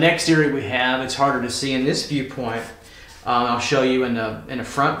 Now the next area we have, it's harder to see in this viewpoint. I'll show you in a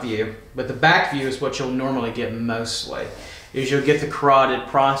front view, but the back view is what you'll normally get mostly. Is you'll get the carotid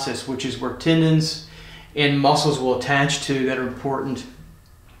process, which is where tendons and muscles will attach to that are important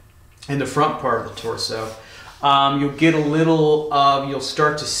in the front part of the torso. You'll get a little, you'll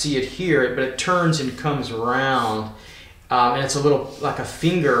start to see it here, but it turns and comes around, and it's a little like a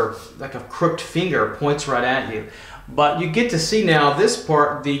finger, like a crooked finger, points right at you. But you get to see now this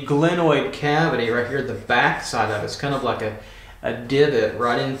part, the glenoid cavity right here, the back side of it, it's kind of like a divot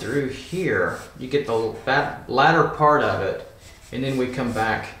right in through here. You get the latter part of it, and then we come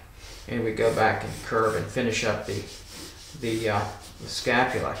back and we go back and curve and finish up the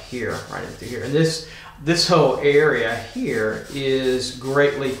scapula here, right in through here. And this whole area here is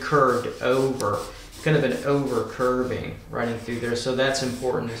greatly curved over, kind of an over curving right in through there. So that's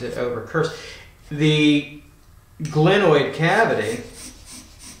important, as it over curves. The glenoid cavity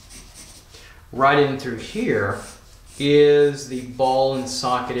right in through here is the ball and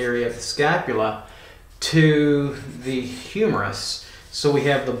socket area of the scapula to the humerus. So we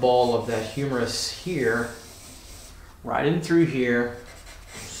have the ball of that humerus here, right in through here,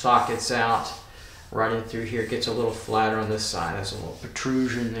 sockets out, right in through here. It gets a little flatter on this side. There's a little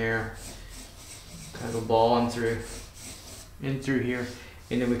protrusion there, kind of a ball in through here.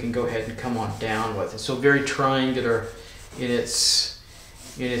 And then we can go ahead and come on down with it. So very triangular in its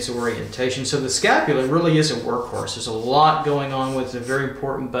orientation. So the scapula really is a workhorse. There's a lot going on with it. It's a very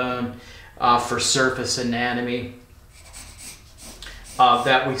important bone for surface anatomy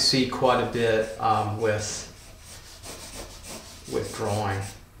that we see quite a bit with drawing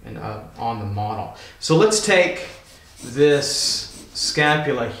and on the model. So let's take this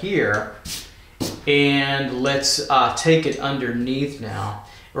scapula here and let's take it underneath now,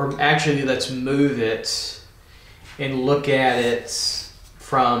 or actually let's move it and look at it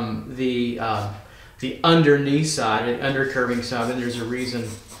from the the underneath side and undercurving side, and there's a reason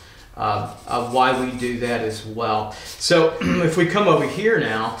of why we do that as well. So if we come over here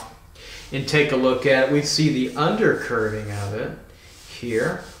now and take a look at it, we see the undercurving of it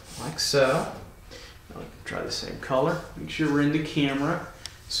here, like so. I'll try the same color, make sure we're in the camera.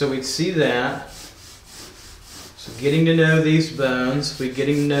 So we'd see that. So getting to know these bones, we're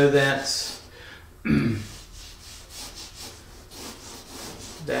getting to know that,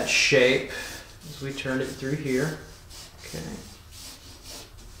 that shape as we turn it through here. Okay.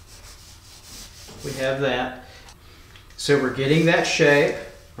 We have that. So we're getting that shape,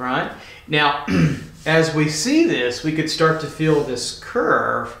 right? Now, as we see this, we could start to feel this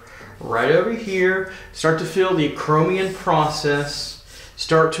curve right over here, start to feel the acromion process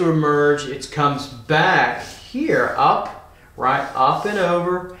start to emerge. It comes back here, up, right, up and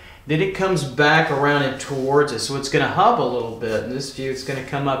over. Then it comes back around and towards us. So it's going to hub a little bit. In this view, it's going to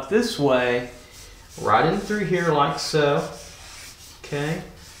come up this way, right in through here like so. Okay,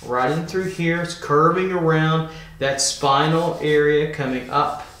 right in through here. It's curving around that spinal area, coming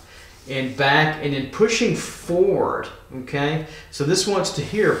up and back and then pushing forward. Okay, so this wants to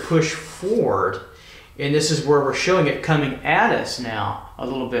here push forward. And this is where we're showing it coming at us now a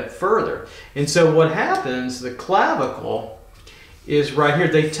little bit further. And so what happens, the clavicle is right here.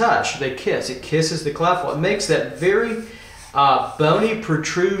 They touch, they kiss. It kisses the clavicle. It makes that very bony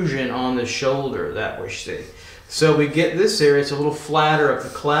protrusion on the shoulder that we see. So we get this area, it's a little flatter of the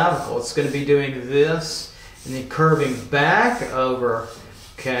clavicle. It's going to be doing this and then curving back over,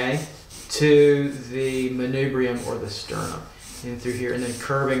 okay, to the manubrium or the sternum and through here, and then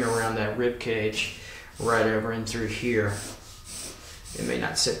curving around that rib cage right over and through here. It may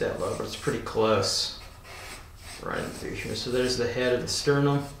not sit that low, but it's pretty close. Right in through here. So there's the head of the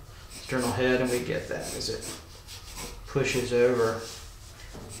sternum, sternal head, and we get that as it pushes over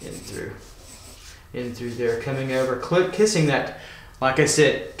in through there, coming over, kissing that, like I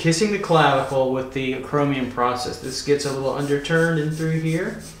said, kissing the clavicle with the acromion process. This gets a little underturned in through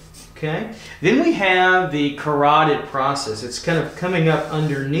here. Okay. Then we have the carotid process. It's kind of coming up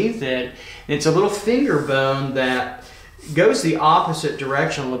underneath it. And it's a little finger bone that goes the opposite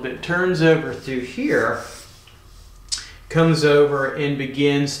direction a little bit, turns over through here, comes over and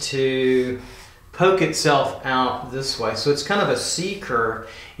begins to poke itself out this way. So it's kind of a C curve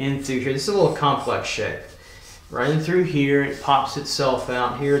in through here. This is a little complex shape. Right in through here, it pops itself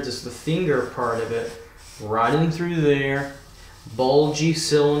out here. Just the finger part of it, right in through there. Bulgy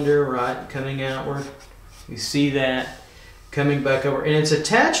cylinder, right, coming outward. You see that coming back over, and it's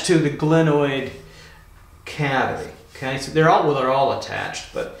attached to the glenoid cavity. Okay, so they're all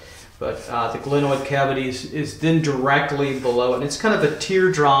attached, but the glenoid cavity is then directly below it, and it's kind of a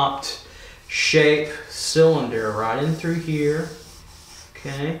teardropped shape cylinder right in through here.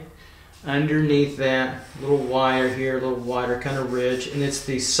 Okay, underneath that, a little wider here, a little wider kind of ridge, and it's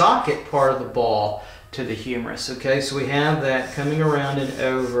the socket part of the ball to the humerus. Okay, so we have that coming around and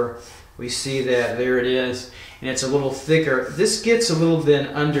over. We see that, there it is, and it's a little thicker. This gets a little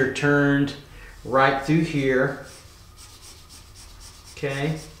bit underturned right through here,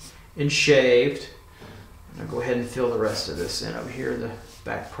 okay, and shaved. I'll go ahead and fill the rest of this in over here, the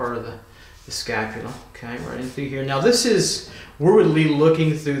back part of the scapula, okay, right in through here. Now this is, we would be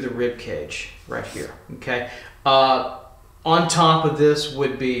looking through the rib cage right here, okay. On top of this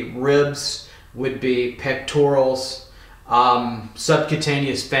would be ribs, would be pectorals,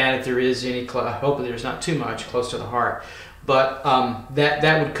 subcutaneous fat if there is any, I hope there's not too much close to the heart, but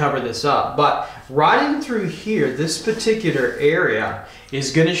that would cover this up. But right in through here, this particular area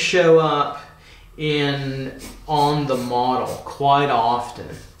is going to show up on the model quite often.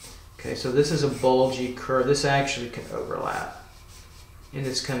 Okay, so this is a bulgy curve. This actually can overlap, and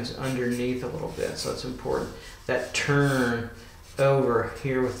this comes underneath a little bit, so it's important. That turn over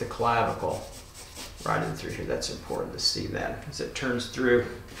here with the clavicle right in through here, that's important to see that as it turns through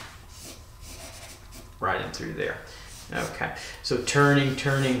right in through there. Okay, so turning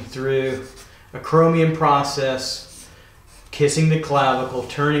through, acromion process, kissing the clavicle,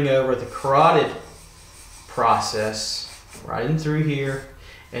 turning over, the carotid process right in through here,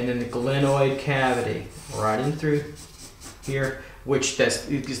 and then the glenoid cavity right in through here, which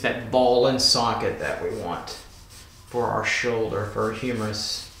is that ball and socket that we want for our shoulder, for our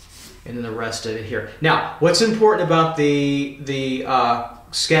humerus, and then the rest of it here. Now, what's important about the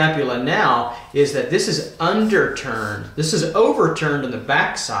scapula now is that this is underturned. This is overturned on the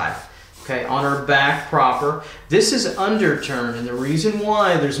back side, okay, on our back proper. This is underturned, and the reason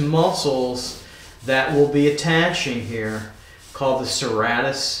why, there's muscles that will be attaching here called the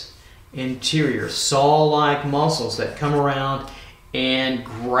serratus anterior, saw-like muscles that come around and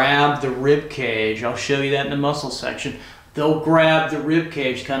grab the rib cage. I'll show you that in the muscle section. They'll grab the rib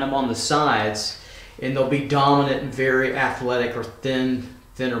cage kind of on the sides, and they'll be dominant and very athletic or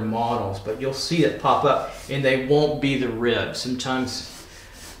thinner models, but you'll see it pop up, and they won't be the ribs. Sometimes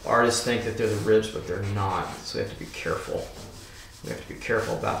artists think that they're the ribs, but they're not, so we have to be careful. We have to be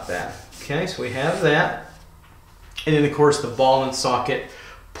careful about that. Okay, so we have that. And then, of course, the ball and socket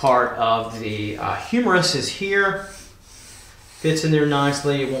part of the humerus is here. Fits in there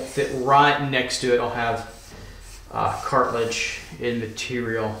nicely. It won't fit right next to it. It'll have cartilage and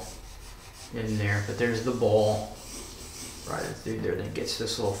material in there. But there's the ball right in through there. Then it gets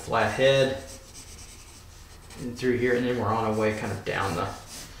this little flat head and through here, and then we're on our way kind of down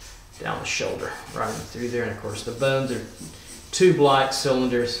the shoulder, right in through there. And of course, the bones are tube-like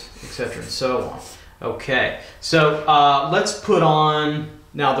cylinders, etc., and so on. Okay, so let's put on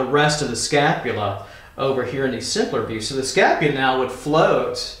now the rest of the scapula over here in the simpler view. So the scapula now would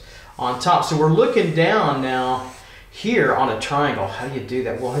float on top. So we're looking down now here on a triangle. How do you do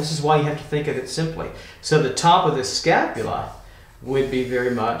that? Well, this is why you have to think of it simply. So the top of the scapula would be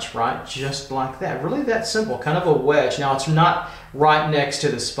very much, right, just like that. Really that simple, kind of a wedge. Now it's not right next to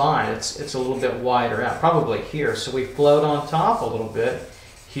the spine. It's a little bit wider out, probably here. So we float on top a little bit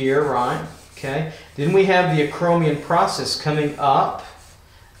here, right? Okay. Then we have the acromion process coming up,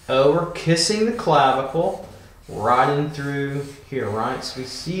 over, kissing the clavicle, right in through here, right? So we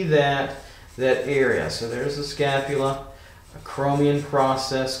see that area. So there's the scapula, acromion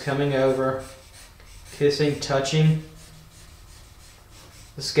process coming over, kissing, touching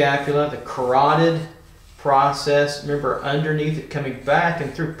the scapula, the carotid process, remember underneath it coming back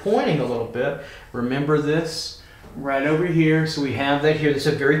and through, pointing a little bit. Remember this right over here. So we have that here. This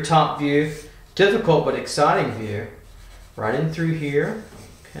is a very top view, difficult but exciting view. Right in through here,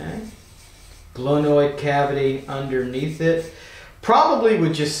 okay. Glenoid cavity underneath it. Probably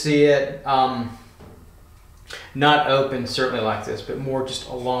would just see it not open certainly like this, but more just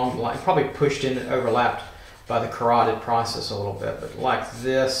along the line, probably pushed in and overlapped by the carotid process a little bit, but like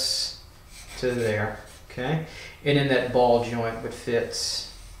this to there, okay? And then that ball joint would fit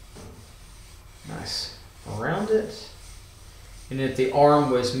nice around it. And if the arm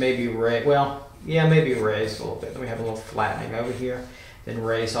was maybe raised, well, yeah, maybe raised a little bit. Then we have a little flattening over here, then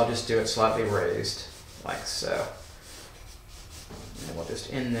raised. I'll just do it slightly raised, like so. And we'll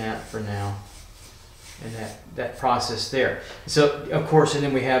just end that for now. And that process there. So of course, and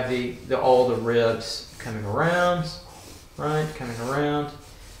then we have all the ribs coming around, right? Coming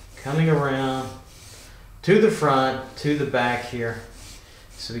around to the front, to the back here.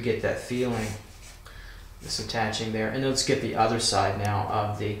 So we get that feeling, this attaching there. And let's get the other side now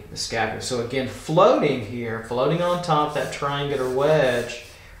of the scapula. So again, floating here, floating on top, that triangular wedge,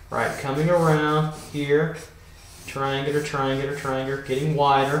 right? Coming around here, triangular, getting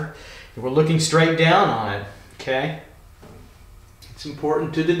wider. And we're looking straight down on it, okay? It's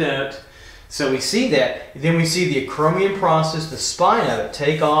important to denote. So we see that. Then we see the acromion process, the spine of it,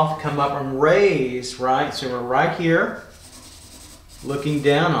 take off, come up and raise, right? So we're right here, looking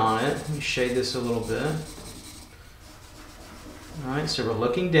down on it. Let me shade this a little bit. All right, so we're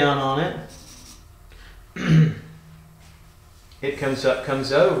looking down on it. It comes up,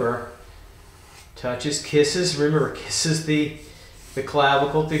 comes over, touches, kisses. Remember, kisses the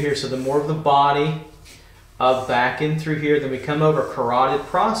clavicle through here. So the more of the body back in through here. Then we come over, carotid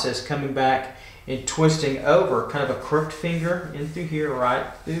process, coming back and twisting over, kind of a crooked finger in through here, right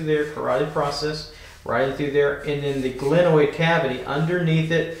through there, carotid process, right in through there. And then the glenoid cavity underneath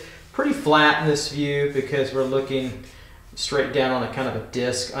it, pretty flat in this view because we're looking straight down on a kind of a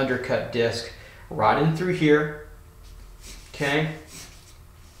disc, undercut disc, right in through here, okay?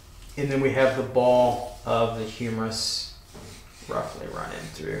 And then we have the ball of the humerus roughly right in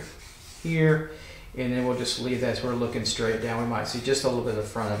through here. And then we'll just leave that as we're looking straight down. We might see just a little bit of the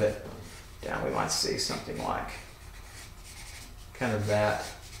front of it down. We might see something like kind of that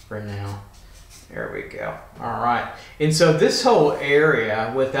for now. There we go. All right. And so this whole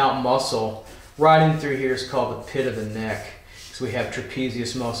area without muscle right in through here is called the pit of the neck. So we have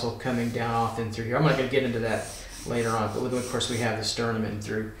trapezius muscle coming down off in through here. I'm not going to get into that later on, but of course we have the sternum in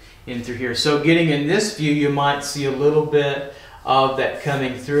through here. So getting in this view, you might see a little bit of that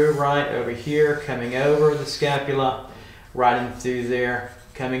coming through right over here, coming over the scapula, right in through there,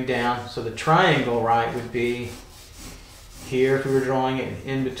 coming down. So the triangle, right, would be here if we were drawing it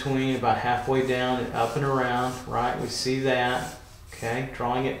in between, about halfway down and up and around, right? We see that, okay?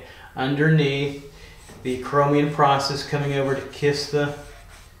 Drawing it underneath. The acromion process coming over to kiss the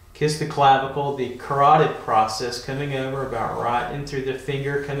clavicle, the carotid process coming over about right in through the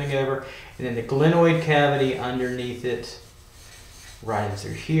finger, coming over, and then the glenoid cavity underneath it, right in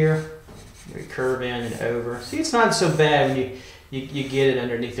through here. We curve in and over. See, it's not so bad when you get it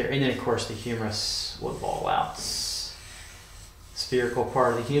underneath there. And then, of course, the humerus will ball out. Spherical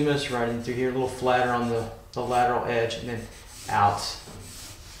part of the humerus right in through here, a little flatter on the lateral edge, and then out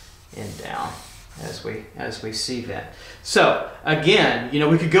and down as we see that. So, again, you know,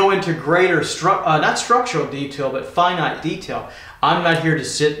 we could go into greater, not structural detail, but finite detail. I'm not here to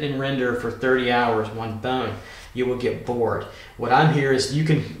sit and render for 30 hours one bone. You will get bored. What I'm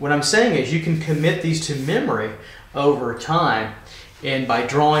saying is you can commit these to memory over time, and by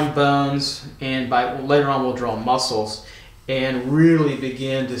drawing bones, and later on we'll draw muscles, and really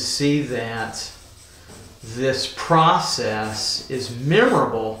begin to see that this process is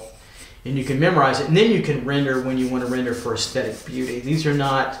memorable, and you can memorize it, and then you can render when you want to render for aesthetic beauty. These are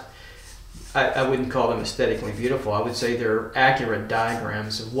not, I wouldn't call them aesthetically beautiful. I would say they're accurate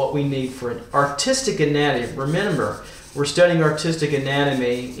diagrams of what we need for an artistic anatomy. Remember, we're studying artistic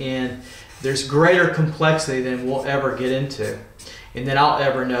anatomy, and there's greater complexity than we'll ever get into, and that I'll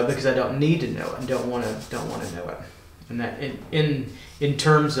ever know, because I don't need to know it and don't want to know it. And that in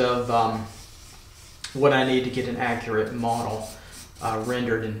terms of what I need to get an accurate model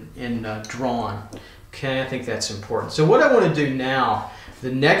rendered and drawn. Okay, I think that's important. So what I want to do now,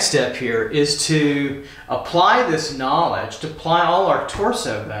 the next step here, is to apply this knowledge, to apply all our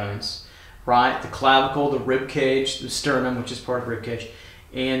torso bones, right? The clavicle, the rib cage, the sternum, which is part of the rib cage,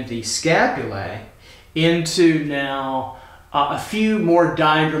 and the scapulae, into now a few more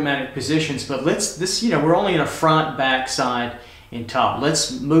diagrammatic positions. But we're only in a front, back, side, and top.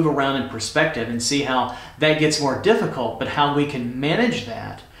 Let's move around in perspective and see how that gets more difficult, but how we can manage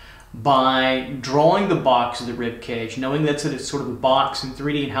that by drawing the box of the rib cage, knowing that it's sort of a box in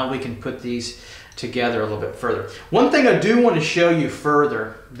 3D, and how we can put these together a little bit further. One thing I do want to show you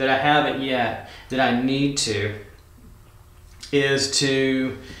further that I haven't yet, that I need to, is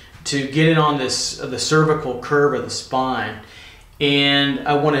to get it on the cervical curve of the spine. And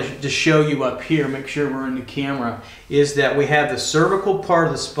I want to just show you up here, make sure we're in the camera, is that we have the cervical part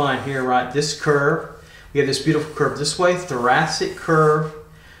of the spine here, right? This curve, we have this beautiful curve this way, thoracic curve,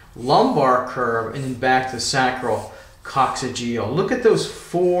 lumbar curve, and then back to the sacral coccygeal. Look at those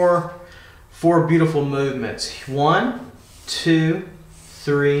four beautiful movements. 1, 2,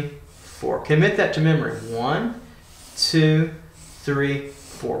 3, 4. Commit that to memory. 1, 2, 3,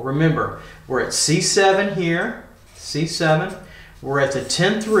 4. Remember, we're at C7 here, C7. We're at the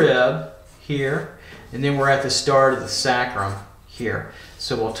 10th rib here, and then we're at the start of the sacrum here.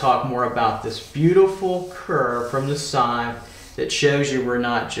 So we'll talk more about this beautiful curve from the side that shows you we're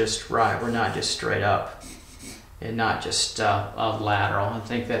not just right, we're not just straight up, and not just lateral. I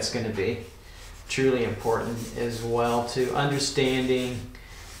think that's going to be truly important as well to understanding,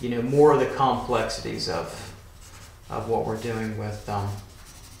 you know, more of the complexities of what we're doing with the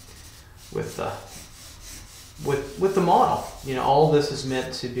model. You know, all this is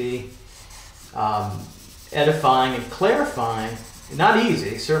meant to be edifying and clarifying. Not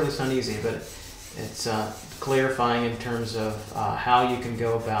easy, certainly it's not easy, but it's clarifying in terms of how you can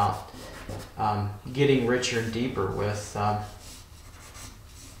go about getting richer and deeper with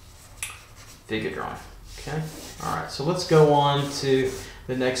figure drawing. Okay, all right, so let's go on to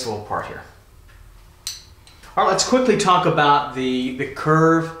the next little part here. All right, let's quickly talk about the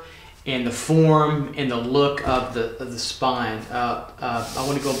curve and the form and the look of the spine. I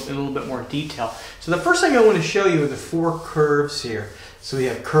want to go in a little bit more detail. So the first thing I want to show you are the 4 curves here. So we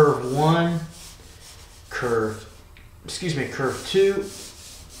have curve 1, curve 2,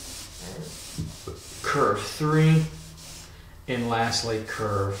 curve 3, and lastly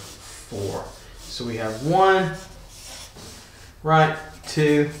curve 4. So we have 1, right,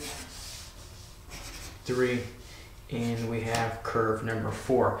 2, 3, and we have curve number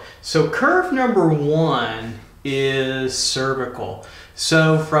 4. So curve number 1 is cervical.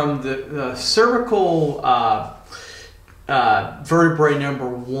 So from the cervical vertebrae number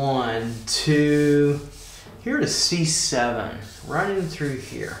 1 to here to C7, right in through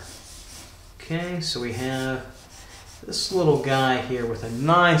here. Okay, so we have this little guy here with a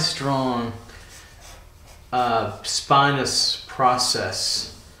nice strong spinous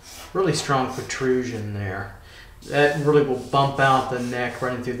process, really strong protrusion there. That really will bump out the neck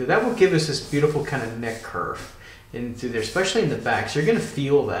running through there. That will give us this beautiful kind of neck curve in through there, especially in the back. So you're going to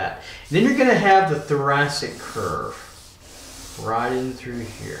feel that. And then you're going to have the thoracic curve right in through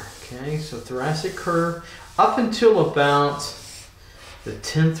here. Okay, so thoracic curve up until about the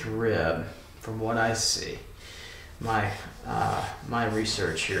 10th rib, from what I see. My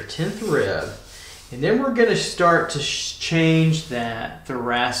research here, 10th rib. And then we're going to start to change that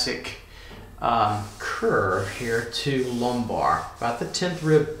thoracic curve curve here to lumbar, about the 10th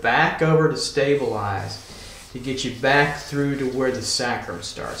rib, back over to stabilize, to get you back through to where the sacrum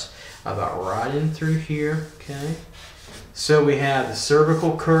starts. About right in through here, okay? So we have the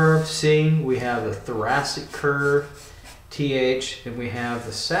cervical curve, C, we have the thoracic curve, TH, and we have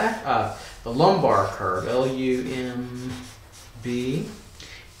the lumbar curve, LUMB,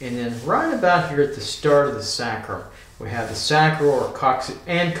 and then right about here at the start of the sacrum, we have the sacral or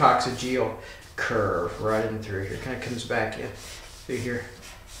coccygeal curve right in through here. Kind of comes back in through here.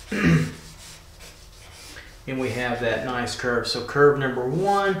 And we have that nice curve. So curve number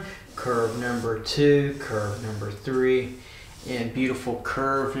 1, curve number 2, curve number 3, and beautiful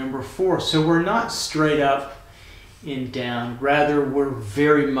curve number 4. So we're not straight up and down. Rather, we're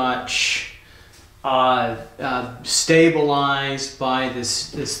very much stabilized by this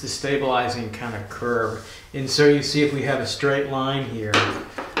stabilizing kind of curve. And so you see if we have a straight line here,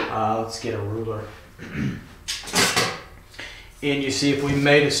 let's get a ruler. And you see if we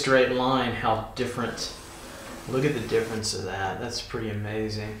made a straight line, how different. Look at the difference of that. That's pretty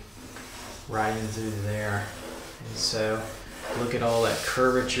amazing. Right in through there. And so look at all that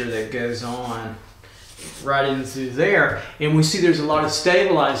curvature that goes on right in through there. And we see there's a lot of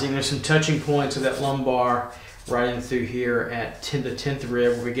stabilizing. There's some touching points of that lumbar right in through here at the 10th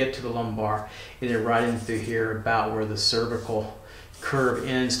rib where we get to the lumbar, and then right in through here about where the cervical curve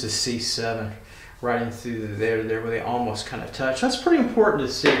ends to C7, right in through there where they almost kind of touch. That's pretty important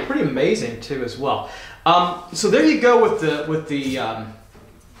to see. Pretty amazing too as well. So there you go with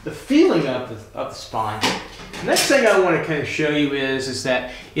the feeling of the spine. The next thing I want to kind of show you is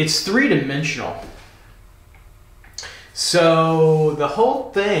that it's three-dimensional. So the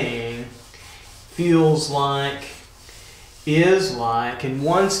whole thing feels like, is like, and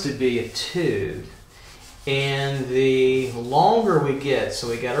wants to be a tube. And the longer we get, so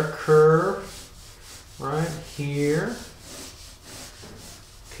we got our curve right here,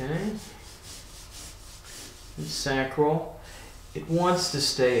 okay, and sacral, it wants to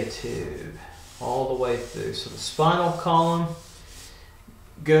stay a tube all the way through. So the spinal column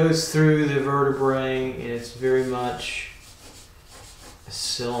goes through the vertebrae, and it's very much a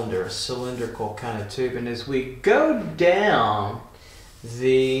cylinder, a cylindrical kind of tube. And as we go down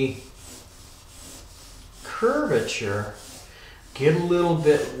the curvature, get a little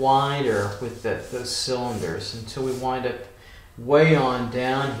bit wider with those cylinders until we wind up way on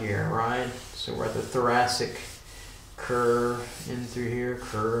down here, right? So we're at the thoracic curve in through here,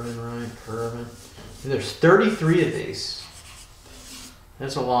 curving, right, curving. And there's 33 of these.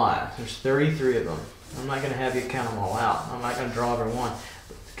 That's a lot. There's 33 of them. I'm not going to have you count them all out. I'm not going to draw every one.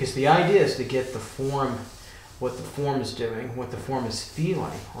 Because the idea is to get the form, what the form is doing, what the form is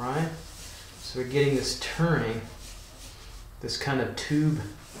feeling, right? So we're getting this turning, this kind of tube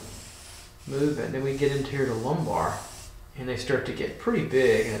movement. Then we get into here to lumbar, and they start to get pretty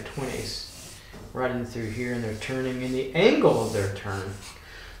big in the 20s, right in through here, and they're turning, and the angle of their turn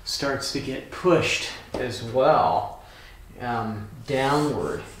starts to get pushed as well,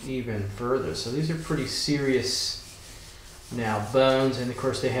 downward even further. So these are pretty serious now bones, and of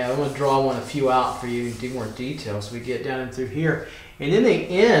course they have, I'm going to draw a few out for you and do more details. So we get down in through here, and then they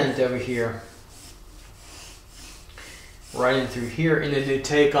end over here, right in through here, and then they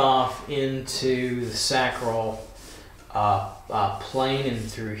take off into the sacral plane and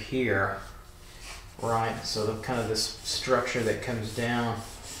through here, right? So the kind of this structure that comes down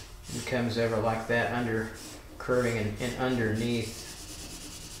and comes over like that, under curving and underneath,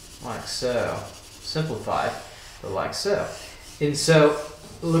 like so. Simplified, but like so. And so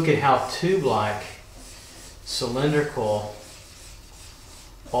look at how tube-like, cylindrical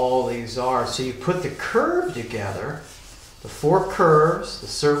all these are. So you put the curve together, the four curves, the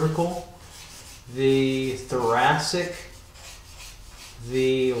cervical, the thoracic,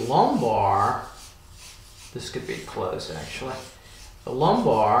 the lumbar, this could be closed actually, the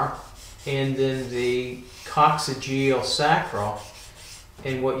lumbar, and then the coccygeal sacral,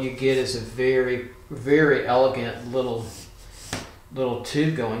 and what you get is a very, very elegant little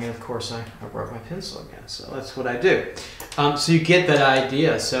tube going. And of course I broke my pencil again, so that's what I do. So you get that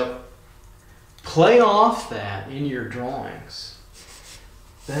idea. So play off that in your drawings.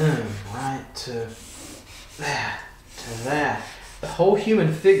 Boom, right to that, to that. The whole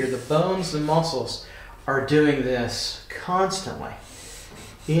human figure, the bones, the muscles, are doing this constantly.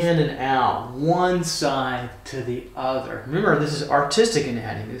 In and out, one side to the other. Remember, this is artistic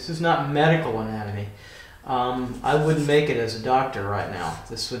anatomy. This is not medical anatomy. I wouldn't make it as a doctor right now.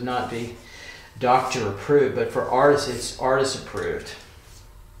 This would not be doctor approved, but for artists, it's artist approved.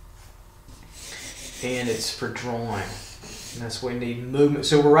 And it's for drawing. And that's why we need movement.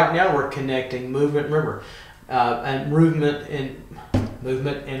 So right now we're connecting movement, remember, and movement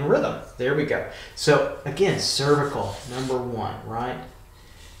and rhythm. There we go. So again, cervical, number 1, right?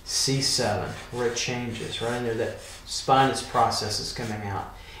 C7, where it changes, right in there, that spinous process is coming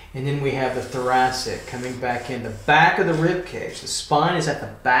out. And then we have the thoracic coming back in, the back of the rib cage. The spine is at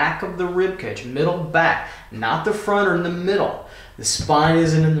the back of the rib cage, middle back, not the front or in the middle. The spine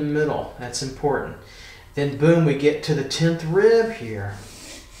isn't in the middle. That's important. Then boom, we get to the 10th rib here.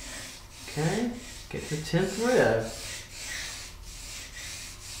 Okay, get to the 10th rib.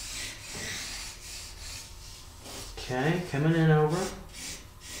 Okay, coming in over.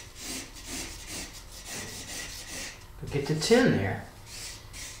 We get to 10 there.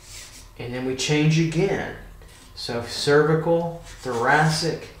 And then we change again. So cervical,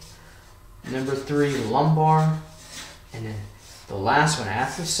 thoracic, number 3, lumbar, and then the last one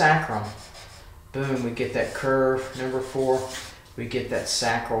after sacrum. Boom, we get that curve. Number 4, we get that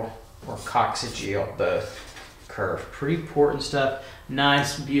sacral or coccygeal, both curve. Pretty important stuff.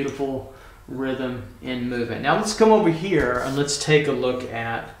 Nice, beautiful rhythm and movement. Now let's come over here and let's take a look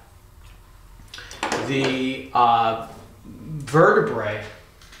at the vertebrae,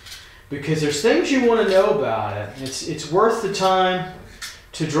 because there's things you want to know about it. It's worth the time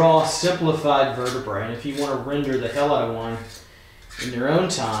to draw a simplified vertebrae, and if you want to render the hell out of one in your own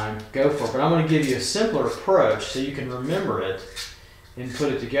time, go for it. But I'm going to give you a simpler approach so you can remember it and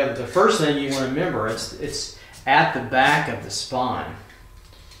put it together. The first thing you want to remember, it's at the back of the spine.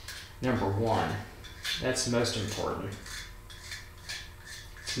 Number 1. That's most important.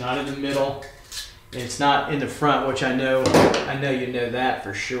 It's not in the middle. It's not in the front, which I know you know that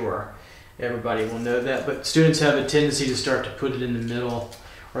for sure. Everybody will know that. But students have a tendency to start to put it in the middle,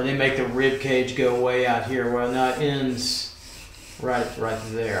 or they make the rib cage go way out here. Well, now it ends right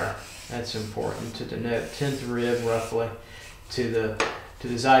there. That's important to denote. 10th rib roughly to the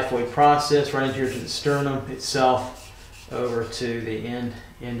xiphoid process, right into here to the sternum itself, over to the end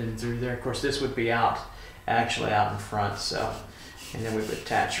and through there. Of course, this would be actually out in front, so, and then we would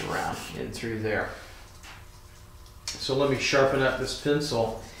attach around in through there. So let me sharpen up this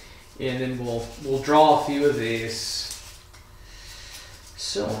pencil, and then we'll draw a few of these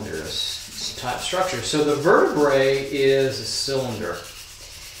cylinders type structures. So the vertebrae is a cylinder.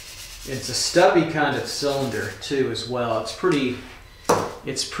 It's a stubby kind of cylinder too as well. It's pretty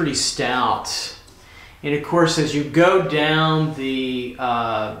stout. And of course, as you go down the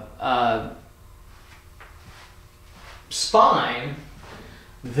spine,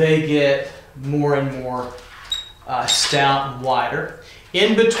 they get more and more stout and wider.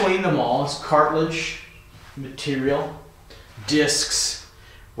 In between them all is cartilage material, discs,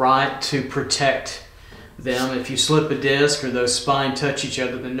 right, to protect them. If you slip a disc or those spine touch each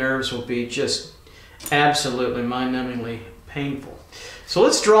other, the nerves will be just absolutely mind-numbingly painful. So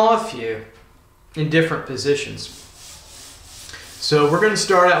let's draw a few in different positions. So we're going to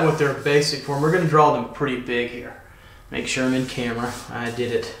start out with their basic form. We're going to draw them pretty big here. Make sure I'm in camera. I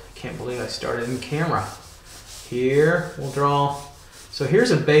did it. I can't believe I started in camera. Here we'll draw. So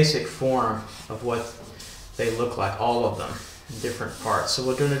here's a basic form of what they look like, all of them, in different parts. So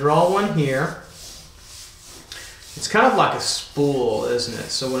we're going to draw one here. It's kind of like a spool, isn't it?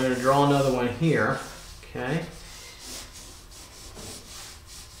 So we're going to draw another one here. Okay.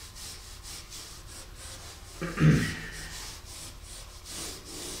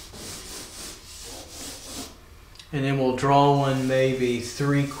 And then we'll draw one maybe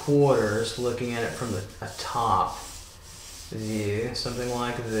 3/4, looking at it from a top view, something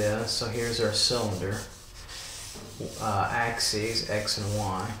like this. So here's our cylinder, axes, X and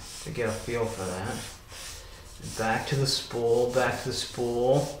Y, to get a feel for that. Back to the spool, the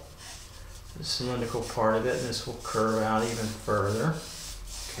cylindrical part of it, and this will curve out even further.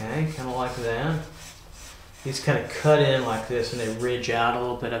 Okay, kind of like that. These kind of cut in like this and they ridge out a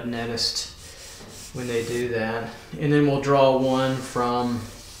little bit, I've noticed when they do that. And then we'll draw one from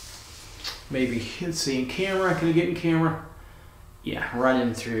maybe, let's see, in camera, can I get in camera? Yeah, right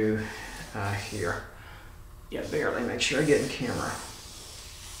in through here. Yeah, barely, make sure I get in camera.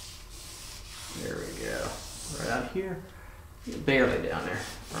 There we go, right out here, barely down there.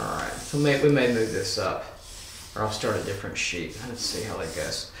 All right, so we may move this up, or I'll start a different sheet. Let's see how that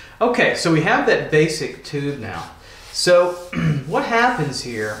goes. Okay, so we have that basic tube now. So what happens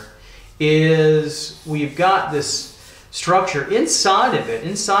here is we've got this structure inside of it,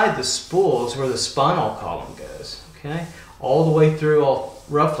 inside the spool is where the spinal column goes, okay? All the way through,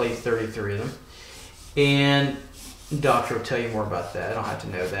 roughly 33 of them. And the doctor will tell you more about that. I don't have to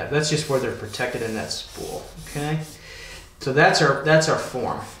know that. That's just where they're protected in that spool, okay? So that's our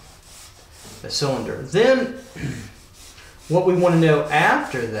form, the cylinder. Then what we want to know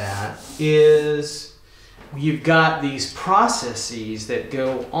after that is you've got these processes that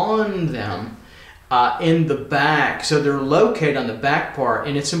go on them in the back. So they're located on the back part,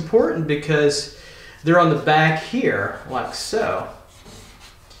 and it's important because they're on the back here, like so.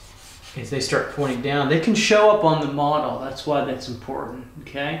 As they start pointing down, they can show up on the model. That's why that's important,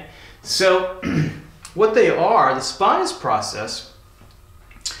 okay? So what they are, the spinous process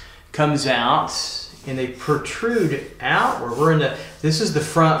comes out and they protrude outward. This is the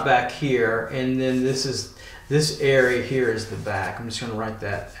front back here, and then this area here is the back. I'm just going to write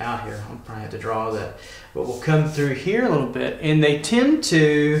that out here. I'll probably have to draw that. But we'll come through here a little bit, and they tend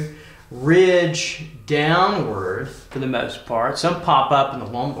to ridge downward for the most part. Some pop up in the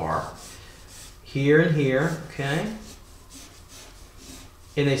lumbar, here and here, okay?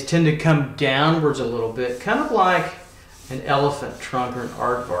 And they tend to come downwards a little bit, kind of like an elephant trunk or an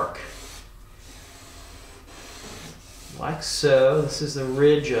aardvark. Like so. This is the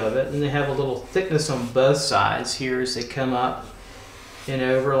ridge of it, and they have a little thickness on both sides here as they come up and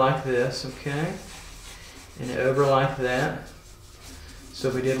over like this, okay? And over like that. So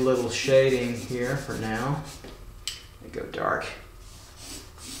we did a little shading here for now. Let me go dark.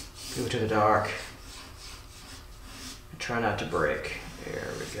 Go to the dark. And try not to break. There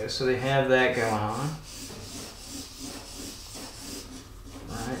we go. So they have that going on.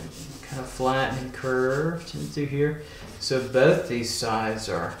 Right. Kind of flat and curved in through here. So both these sides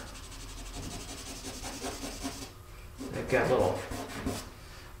are, they've got little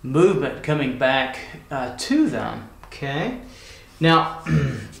movement coming back to them, okay? Now,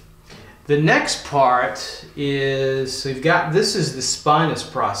 the next part is, so you've got, this is the spinous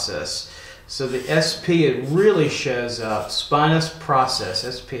process. So the SP, it really shows up, spinous process,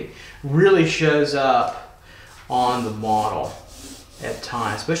 SP, really shows up on the model at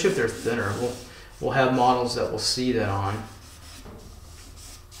times, especially if they're thinner. We'll have models that will see that on.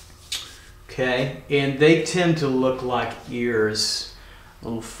 Okay, and they tend to look like ears a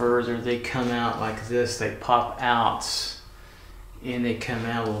little further. They come out like this, they pop out, and they come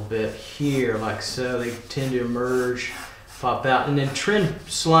out a little bit here like so. They tend to emerge, pop out, and then trend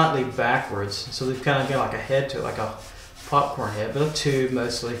slightly backwards. So they've kind of got like a head to it, like a popcorn head, but a tube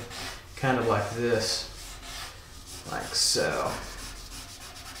mostly, kind of like this, like so.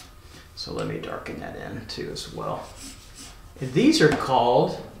 So let me darken that in too as well. And these are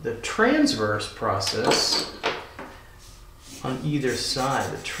called the transverse process on either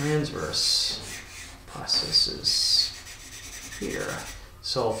side, the transverse processes here.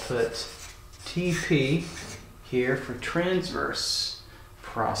 So I'll put TP here for transverse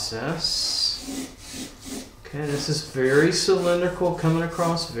process. Okay, this is very cylindrical, coming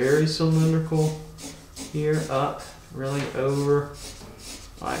across, very cylindrical here, up, really over,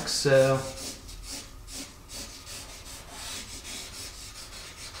 like so.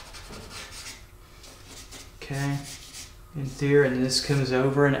 Okay, in there, and this comes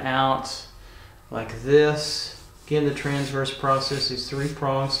over and out like this. Again, the transverse process, these three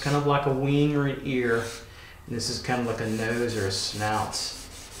prongs, kind of like a wing or an ear. And this is kind of like a nose or a snout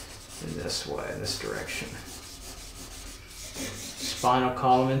in this way, in this direction. Spinal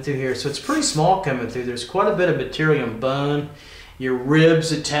column in through here. So it's pretty small coming through. There's quite a bit of material and bone. Your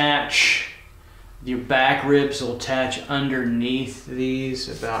ribs attach, your back ribs will attach underneath these,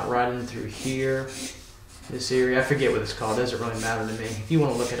 about right in through here. This area, I forget what it's called, it doesn't really matter to me. If you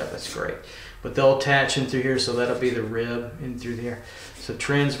want to look it up, that's great. But they'll attach in through here, so that'll be the rib in through there. So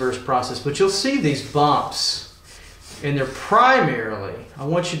transverse process, but you'll see these bumps, and they're primarily, I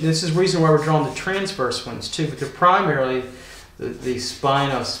want you, this is the reason why we're drawing the transverse ones too, but they're primarily the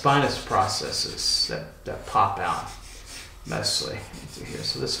spinous processes that pop out. Mostly through here.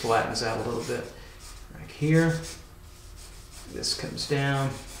 So this flattens out a little bit right here. This comes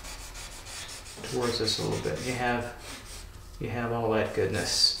down towards us a little bit. You have all that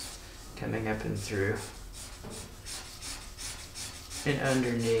goodness coming up and through and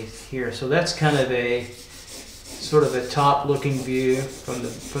underneath here. So that's kind of a sort of a top looking view from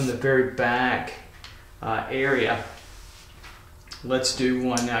the very back area. Let's do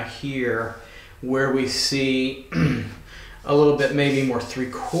one now here where we see a little bit maybe more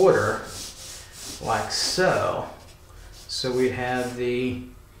 3/4 like so. So we have the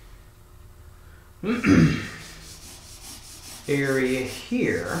area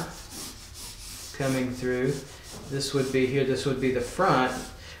here coming through. This would be here, this would be the front.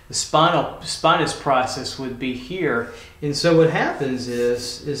 The spinous process would be here. And so what happens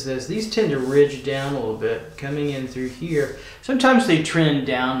is that these tend to ridge down a little bit, coming in through here. Sometimes they trend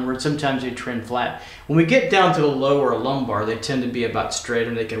downward, sometimes they trend flat. When we get down to the lower lumbar, they tend to be about straight,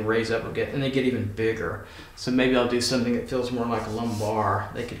 and they can raise up again, and they get even bigger. So maybe I'll do something that feels more like a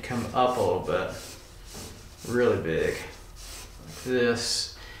lumbar. They could come up a little bit, really big, like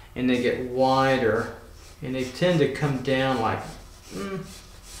this, and they get wider, and they tend to come down like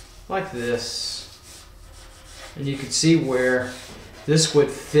this. And you can see where this would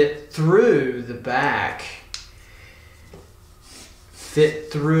fit through the back,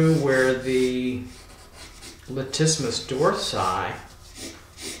 fit through where the latissimus dorsi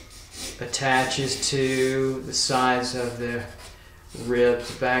attaches to the sides of the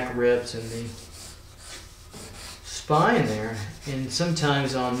ribs, the back ribs, and the spine there. And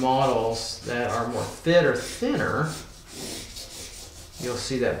sometimes on models that are more fit or thinner, you'll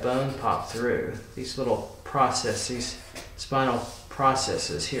see that bone pop through. These little processes, spinal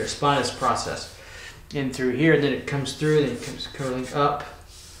processes here, spinous process, in through here, then it comes through, then it comes curling up,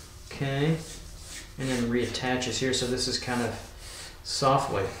 okay, and then reattaches here. So this is kind of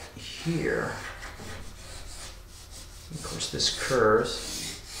softly here. Of course, this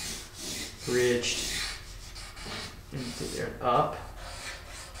curves, bridged into there, up,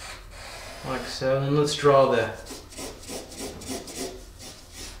 like so. And then let's draw the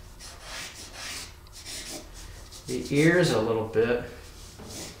ears a little bit.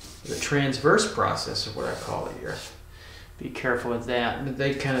 The transverse process is what I call the ears. Be careful with that. But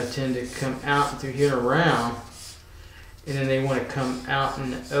they kind of tend to come out through here and around, and then they want to come out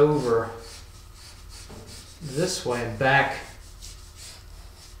and over this way and back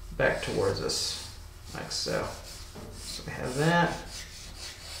towards us, like so. So we have that.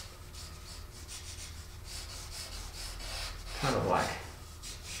 Kind of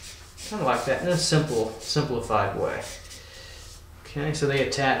like that in a simplified way. Okay, so they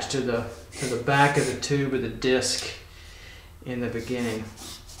attach to the back of the tube of the disc in the beginning,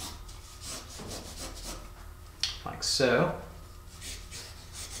 like so.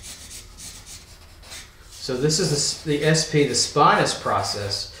 So this is the SP, the spinous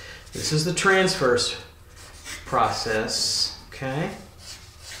process. This is the transverse process. Okay,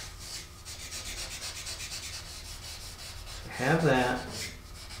 so have that.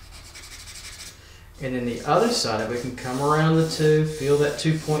 And then the other side of it can come around the tube, feel that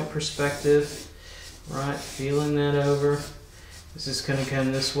 2-point perspective, right? Feeling that over. This is going to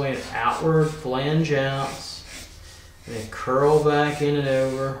come this way and outward, flange out, and then curl back in and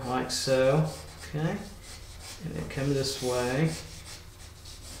over, like so, okay? And then come this way,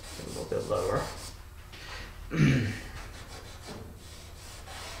 a little bit lower. So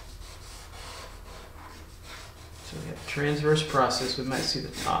we have the transverse process. We might see the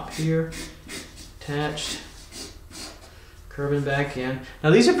top here. Attached, curving back in. Now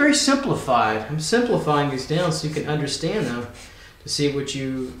these are very simplified. I'm simplifying these down so you can understand them, to see what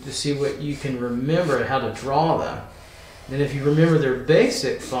you can remember how to draw them. Then if you remember their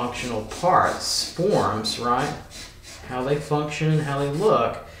basic functional parts, forms, right? How they function and how they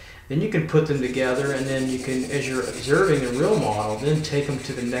look, then you can put them together, and then you can, as you're observing a real model, then take them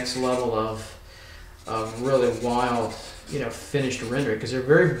to the next level of really wild, finished rendering, because they're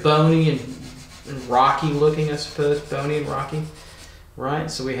very bony and rocky looking, I suppose, bony and rocky, right?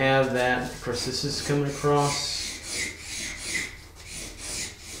 So we have that. Of course, this is coming across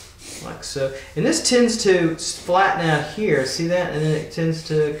like so, and this tends to flatten out here. See that? And then it tends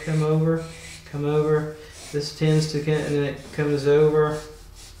to come over. This tends to, and then it comes over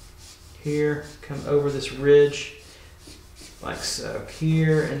here, come over this ridge, like so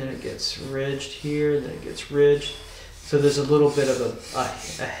here, and then it gets ridged here, and then it gets ridged. So there's a little bit of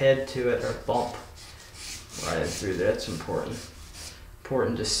a head to it, or a bump right through there. That's important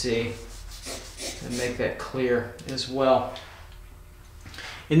to see and make that clear as well.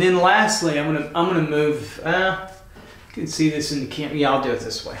 And then lastly, I'm gonna move. You can see this in the camera. Yeah, I'll do it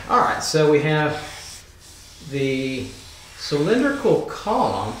this way. All right. So we have the cylindrical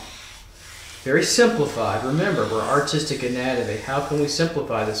column, very simplified. Remember, we're artistic anatomy. How can we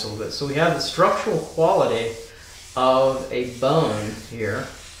simplify this a little bit? So we have the structural quality of a bone here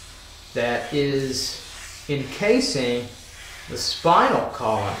that is encasing the spinal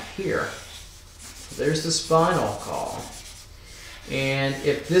column here. There's the spinal column. And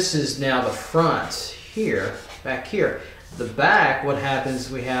if this is now the front here, back here, the back, what happens,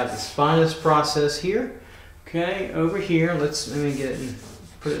 we have the spinous process here, okay, over here. Let me get it and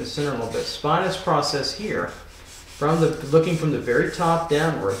put it in the center a little bit. Spinous process here, looking from the very top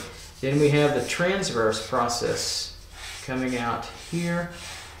downward. Then we have the transverse process coming out here,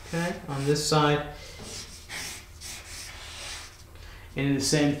 okay, on this side. And the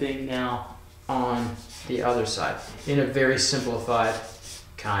same thing now on the other side, in a very simplified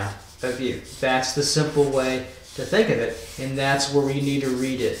kind of view. That's the simple way to think of it, and that's where we need to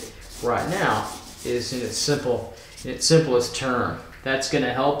read it right now, is in its simplest term. That's going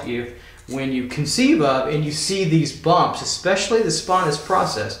to help you when you conceive of and you see these bumps, especially the spontaneous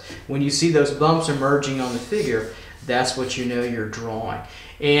process. When you see those bumps emerging on the figure, that's what you know you're drawing.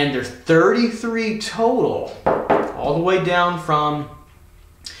 And there's 33 total, all the way down from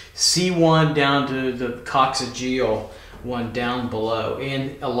C1 down to the coccygeal one down below.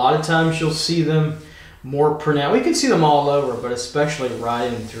 And a lot of times you'll see them more pronounced. We can see them all over, but especially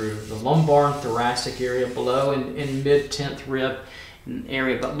right in through the lumbar and thoracic area below and mid 10th rib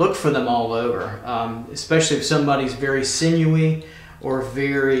area. But look for them all over, especially if somebody's very sinewy or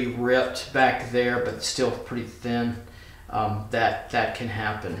very ripped back there, but still pretty thin. That can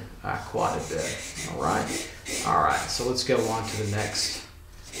happen quite a bit. All right. So let's go on to the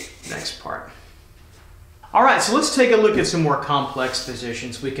next part. All right, so let's take a look at some more complex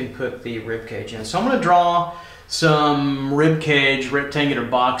positions we can put the rib cage in. So I'm going to draw some rib cage rectangular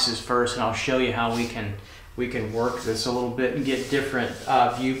boxes first, and I'll show you how we can work this a little bit and get different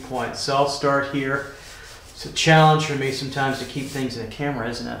viewpoints. So I'll start here. It's a challenge for me sometimes to keep things in the camera,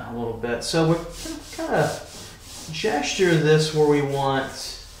 isn't it? A little bit. So we're kind of gesture this where we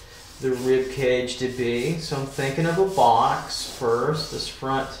want the rib cage to be. So I'm thinking of a box first, this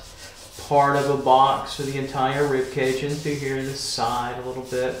front part of a box for the entire rib cage, and through here, this side a little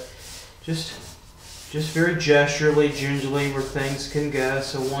bit. Just very gesturally, gingerly, where things can go.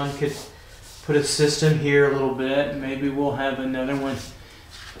 So one could put a system here a little bit. Maybe we'll have another one.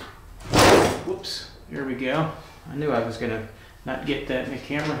 Whoops, here we go. I knew I was gonna not get that in the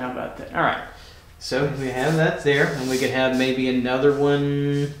camera. How about that? All right, so we have that there, and we could have maybe another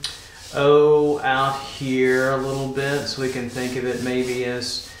one, out here a little bit, so we can think of it maybe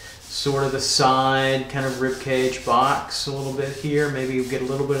as sort of the side kind of rib cage box a little bit here. Maybe you get a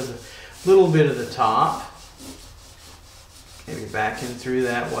little bit of the top. Maybe back in through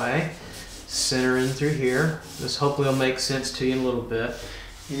that way. Center in through here. This hopefully will make sense to you in a little bit.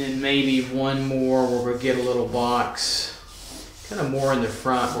 And then maybe one more where we'll get a little box kind of more in the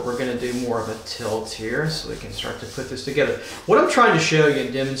front, but we're going to do more of a tilt here so we can start to put this together. What I'm trying to show you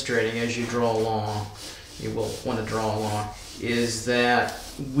and demonstrating as you draw along, you will want to draw along, is that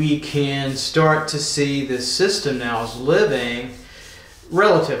we can start to see this system now is living,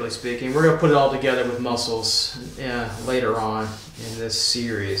 relatively speaking. We're going to put it all together with muscles later on in this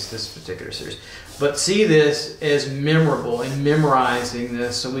series, this particular series. But see this as memorable and memorizing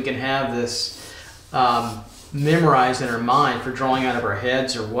this so we can have this memorized in our mind for drawing out of our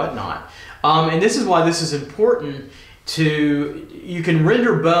heads or whatnot. And this is why this is important. You can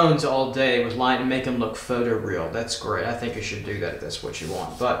render bones all day with light and make them look photoreal. That's great. I think you should do that if that's what you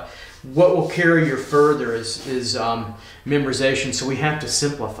want. But what will carry you further is memorization, so we have to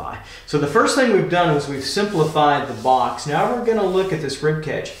simplify. So the first thing we've done is we've simplified the box. Now we're going to look at this rib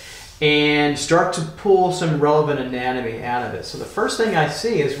cage and start to pull some relevant anatomy out of it. So the first thing I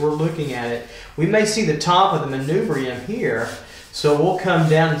see as we're looking at it, we may see the top of the manubrium here. So we'll come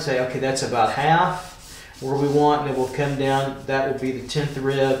down and say, okay, that's about half where we want, and then we'll come down, that will be the 10th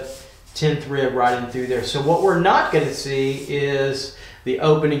rib right in through there. So what we're not going to see is the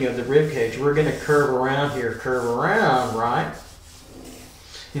opening of the rib cage. We're going to curve around here, right? You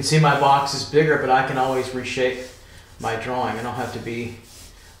can see my box is bigger, but I can always reshape my drawing. I don't have to be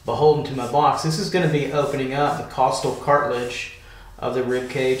beholden to my box. This is going to be opening up the costal cartilage of the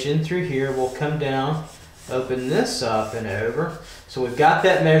rib cage in through here. We'll come down, open this up and over. So we've got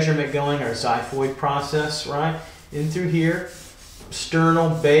that measurement going, our xiphoid process, right? In through here, sternal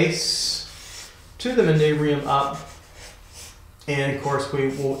base to the manubrium up. And of course we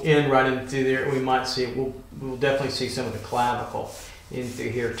will end right in through there. We might see, we'll definitely see some of the clavicle in through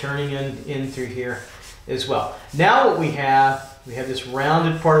here, turning in through here as well. Now what we have this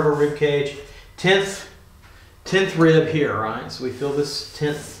rounded part of our rib cage, 10th rib here, right? So we fill this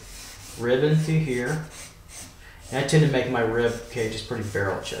 10th rib in through here. And I tend to make my rib cages pretty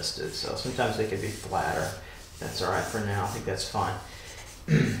barrel chested, so sometimes they can be flatter. That's all right for now. I think that's fine.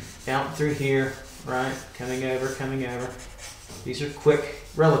 Out through here, right? Coming over. These are quick,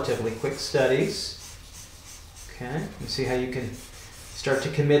 relatively quick studies. Okay, you see how you can start to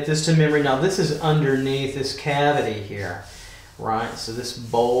commit this to memory. Now this is underneath this cavity here, right? So this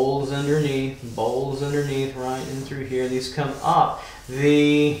bowls underneath, right in through here. These come up.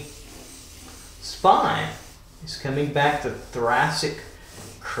 The spine is coming back, the thoracic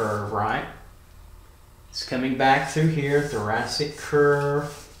curve, right? It's coming back through here, thoracic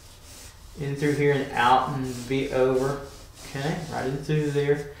curve. in through here and out and be over. Okay, right in through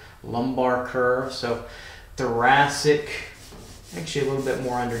there. Lumbar curve. So thoracic, actually a little bit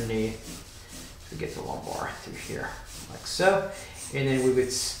more underneath. We get the lumbar through here, like so. And then we would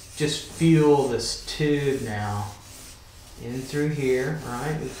just feel this tube now in through here,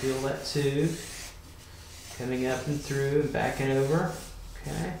 right? We feel that tube coming up and through and back and over.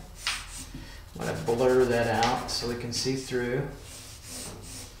 Okay. I'm going to blur that out so we can see through.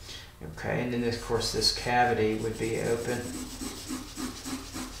 Okay, and then of course this cavity would be open.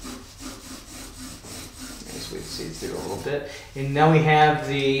 As we see through a little bit. And now we have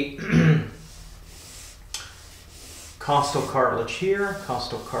the costal cartilage here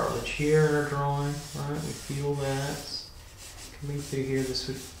in our drawing, right? We feel that coming through here. This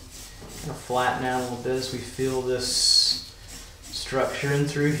would kind of flatten out a little bit as we feel this structure in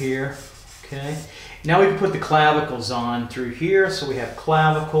through here. Okay. Now we can put the clavicles on through here. So we have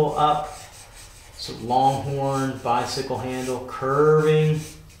clavicle up, so longhorn, bicycle handle, curving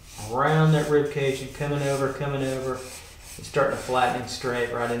around that rib cage and coming over, and starting to flattening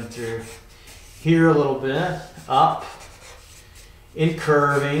straight right in through here a little bit, up, in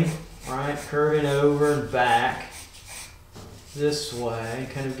curving, right, curving over and back this way,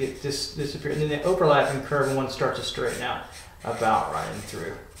 kind of get this disappear, and then the overlapping curving one starts to straighten out about right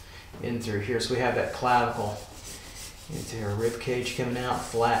in through here. So we have that clavicle into our rib cage coming out,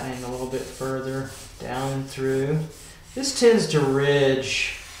 flattening a little bit further down through. This tends to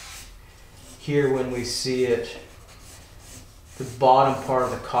ridge here when we see it, the bottom part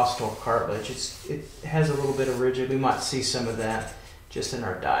of the costal cartilage. It has a little bit of ridge. We might see some of that just in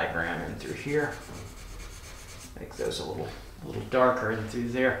our diagram in through here. Make those a little darker in through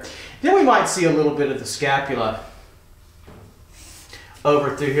there. Then we might see a little bit of the scapula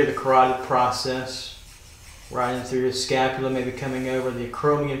over through here, the carotid process, right in through the scapula, maybe coming over the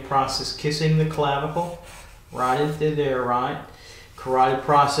acromion process, kissing the clavicle, right in through there, right? Carotid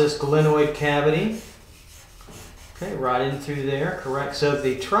process, glenoid cavity, okay, right in through there, correct. So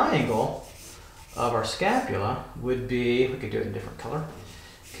the triangle of our scapula would be, we could do it in a different color,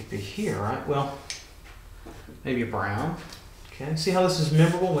 it could be here, right? Well, maybe a brown, okay. See how this is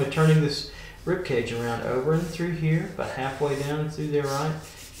memorable? We're turning this rib cage around over and through here, about halfway down and through there, right?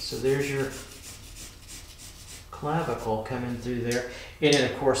 So there's your clavicle coming through there. And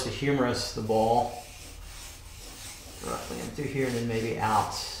then of course the humerus, the ball, roughly in through here and then maybe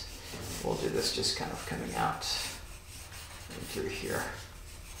out. We'll do this just kind of coming out and through here,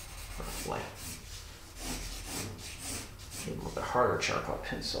 roughly. Need a little bit harder charcoal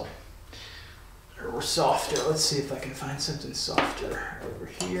pencil. Or softer. Let's see if I can find something softer over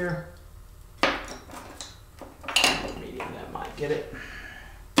here. Medium, that might get it.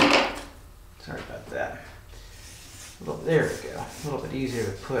 Sorry about that. There we go. A little bit easier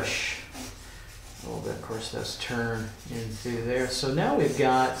to push. A little bit, of course, those turn in through there. So now we've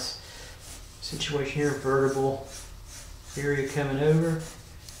got situation here, vertebral area coming over.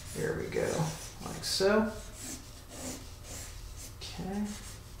 There we go, like so. Okay.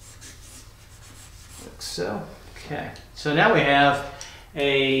 Like so. Okay. So now we have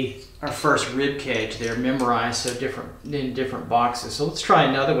our first rib cage there memorized, so in different boxes. So let's try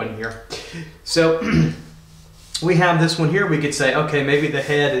another one here. So we have this one here. We could say, okay, maybe the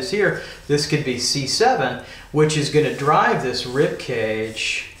head is here. This could be C7, which is going to drive this rib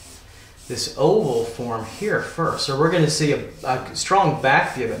cage, this oval form here first. So we're going to see a strong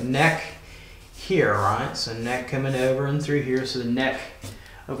back view, but neck here, right? So neck coming over and through here. So the neck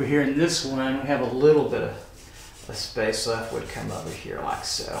over here in this one, we have a little bit of a space left, would come over here like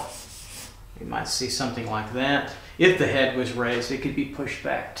so. You might see something like that. If the head was raised, it could be pushed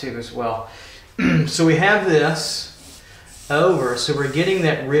back too as well. So we have this over, so we're getting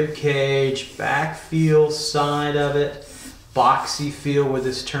that rib cage, back feel, side of it, boxy feel where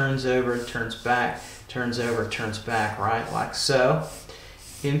this turns over, turns back, turns over, turns back, right? Like so.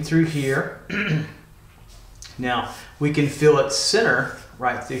 In through here. Now, we can feel its center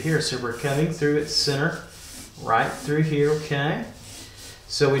right through here. So we're coming through its center, right through here, okay?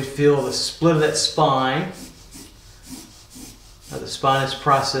 So we'd feel the split of that spine. The spinous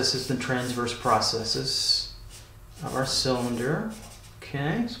processes, the transverse processes of our cylinder.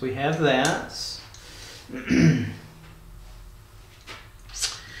 Okay, so we have that. And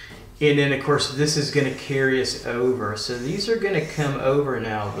then, of course, this is going to carry us over. So these are going to come over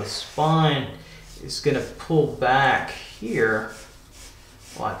now. The spine is going to pull back here,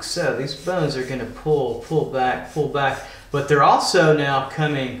 like so. These bones are going to pull back. But they're also now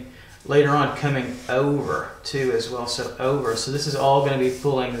coming, later on, coming over too as well. So over. So this is all going to be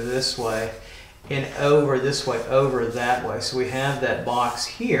pulling this way and over this way, over that way. So we have that box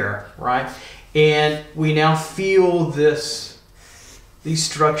here, right? And we now feel these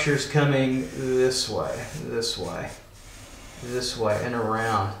structures coming this way, this way, this way, and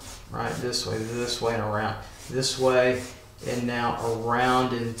around, right? This way, and around, this way, and now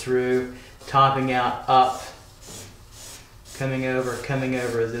around and through, topping out, up, coming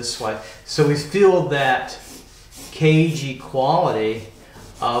over this way. So we feel that cagey quality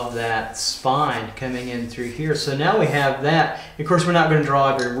of that spine coming in through here. So now we have that. Of course, we're not going to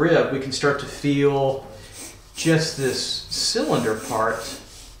draw every rib. We can start to feel just this cylinder part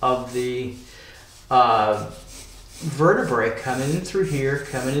of the vertebrae coming in through here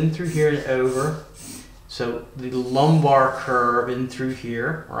and over. So the lumbar curve in through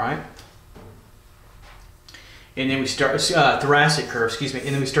here, right? And then we start, thoracic curve, excuse me,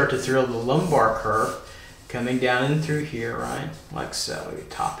 and then we start to thrill the lumbar curve coming down in through here, right? Like so. We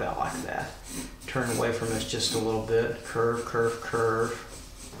top out like that. Turn away from us just a little bit. Curve, curve, curve.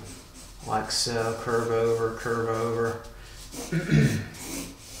 Like so. Curve over.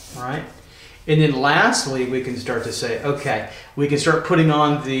 Right? And then lastly, we can start to say, okay, we can start putting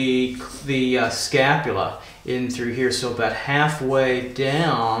on the scapula in through here. So about halfway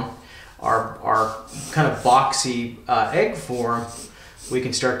down our kind of boxy egg form, we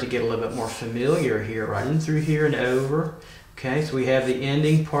can start to get a little bit more familiar here, right in through here and over. Okay, so we have the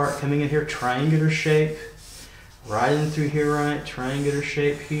ending part coming in here, triangular shape, right in through here, right? Triangular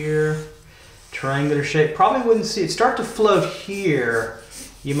shape here, triangular shape. Probably wouldn't see it. Start to float here.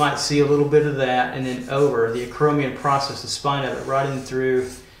 You might see a little bit of that, and then over the acromion process, the spine of it, right in through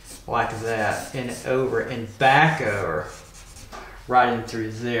like that, and over and back over, right in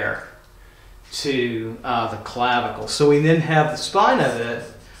through there to the clavicle. So we then have the spine of it,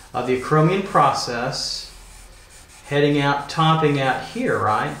 of the acromion process, heading out, topping out here,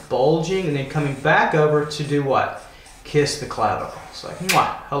 right? Bulging, and then coming back over to do what? Kiss the clavicle. It's like,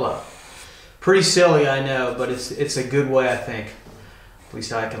 mwah, hello. Pretty silly, I know, but it's a good way, I think. At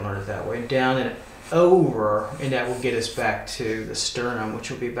least I can learn it that way. Down and over, and that will get us back to the sternum,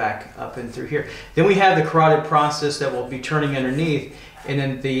 which will be back up and through here. Then we have the carotid process that will be turning underneath, and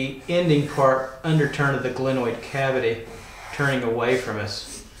then the ending part, underturn of the glenoid cavity, turning away from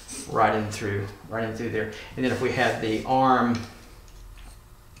us, right in through there. And then if we had the arm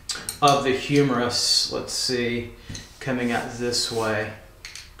of the humerus, let's see, coming out this way,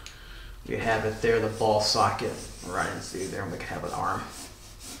 we have it there, the ball socket, right in through there, and we can have an arm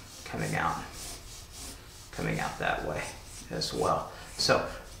coming out that way as well. So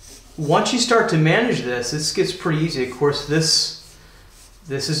once you start to manage this gets pretty easy. Of course, this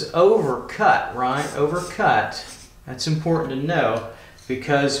is overcut, right? Overcut. That's important to know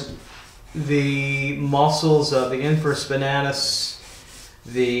because the muscles of the infraspinatus,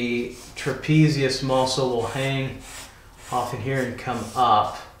 the trapezius muscle will hang off in here and come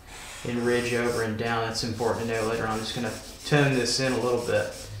up and ridge over and down. That's important to know later on. I'm just going to tone this in a little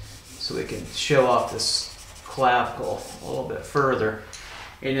bit so we can show off this clavicle a little bit further.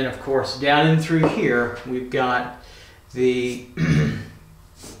 And then, of course, down in through here, we've got the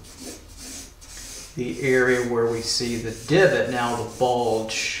the area where we see the divot, now the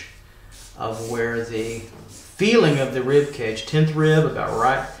bulge of where the feeling of the rib cage, 10th rib, about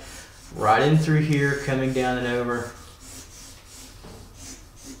right in through here, coming down and over.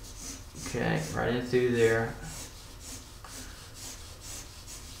 Okay, right in through there.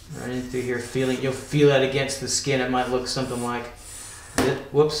 Right in through here, feeling, you'll feel that against the skin. It might look something like this.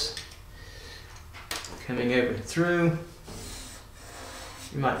 Whoops. Coming over through.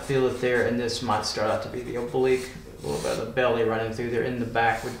 You might feel it there, and this might start out to be the oblique, a little bit of the belly running through there. In the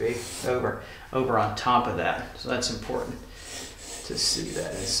back would be over on top of that. So that's important to see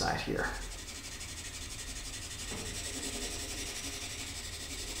that inside here.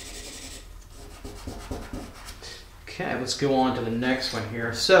 Okay, let's go on to the next one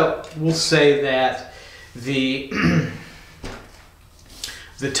here. So we'll say that the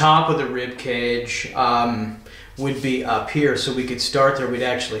the top of the rib cage would be up here, so we could start there. We'd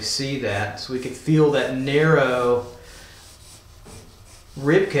actually see that, so we could feel that narrow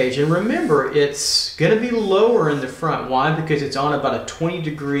rib cage. And remember, it's going to be lower in the front. Why? Because it's on about a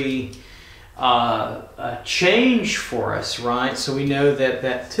 20-degree change for us, right? So we know that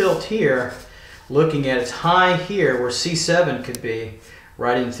that tilt here, looking at it's high here where C7 could be,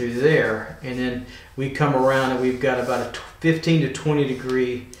 right in through there, and then we come around and we've got about a 15 to 20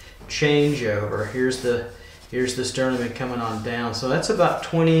 degree changeover. Here's the sternum coming on down, so that's about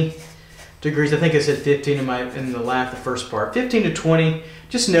 20 degrees. I think I said 15 in the first part. 15 to 20.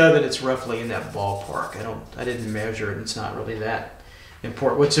 Just know that it's roughly in that ballpark. I didn't measure it. It's not really that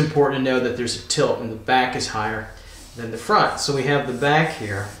What's important to know that there's a tilt and the back is higher than the front. So we have the back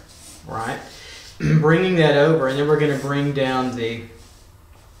here, right? Bringing that over, and then we're going to bring down the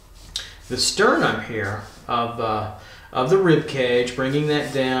sternum here of the rib cage, bringing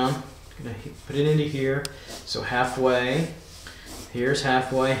that down. Going to put it into here. So halfway. Here's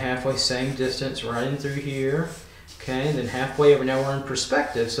halfway, same distance, right in through here. Okay, and then halfway over. Now we're in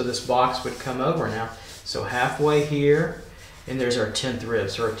perspective, so this box would come over now. So halfway here, and there's our 10th rib.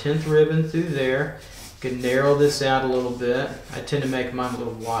 So our 10th rib in through there. You can narrow this out a little bit. I tend to make mine a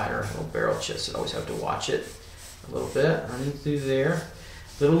little wider, a little barrel chested. Always have to watch it a little bit. Running through there.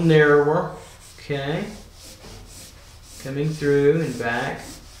 A little narrower. Okay. Coming through and back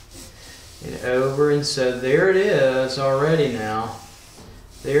and over, and so there it is already now.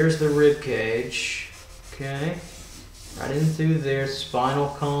 There's the rib cage. Okay. Right in through there, spinal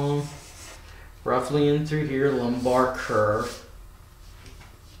column. Roughly in through here, lumbar curve.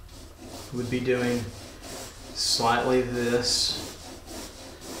 Would be doing slightly this.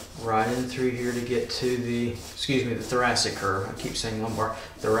 Right in through here to get to the thoracic curve. I keep saying lumbar.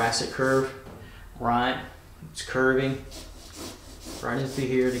 Thoracic curve. Right. It's curving. Right in through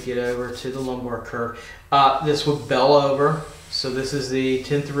here to get over to the lumbar curve. This will bell over. So this is the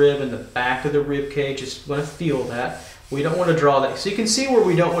 10th rib, and the back of the rib cage. Just want to feel that. We don't want to draw that. So you can see where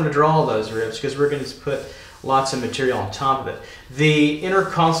we don't want to draw those ribs because we're going to put lots of material on top of it. The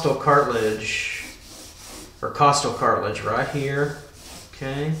intercostal cartilage, or costal cartilage, right here.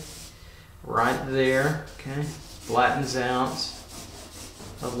 Okay. Right there. Okay. Flattens out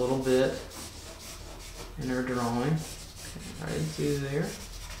a little bit in our drawing. Okay. Right through there.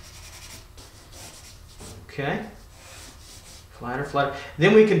 Okay. Flatter, flatter.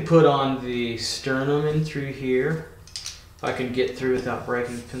 Then we can put on the sternum in through here. If I can get through without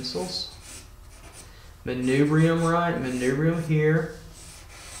breaking the pencils. Manubrium, right? Manubrium here.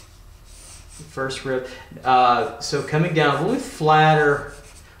 First rib. So coming down a little flatter,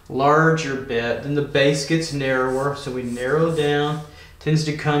 larger bit. Then the base gets narrower. So we narrow down. Tends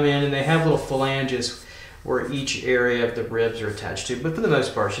to come in, and they have little phalanges where each area of the ribs are attached to. But for the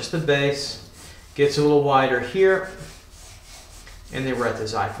most part, it's just the base. Gets a little wider here. And then we're at the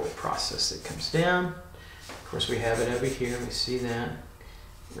xiphoid process that comes down. Of course, we have it over here. We see that.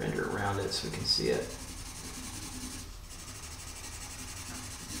 Render around it so we can see it.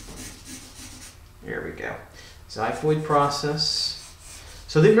 There we go. Xiphoid process.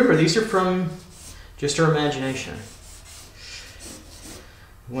 So remember, these are from just our imagination.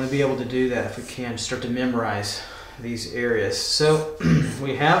 We want to be able to do that if we can. Start to memorize these areas. So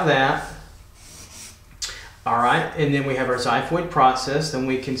we have that. All right, and then we have our xiphoid process. Then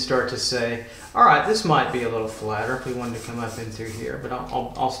we can start to say, all right, this might be a little flatter if we wanted to come up in through here, but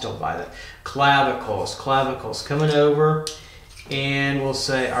I'll still buy that. Clavicles coming over, and we'll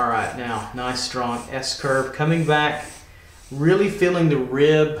say, all right, now, nice strong S curve coming back, really feeling the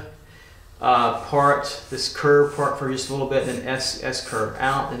rib part, this curve part for just a little bit, and then S curve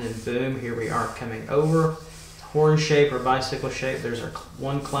out, and then boom, here we are coming over. Horn shape or bicycle shape, there's our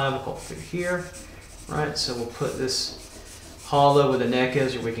one clavicle through here. Right, so we'll put this hollow where the neck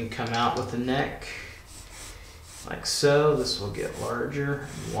is, or we can come out with the neck like so. This will get larger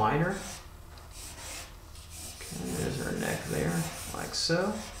and wider. Okay, there's our neck there, like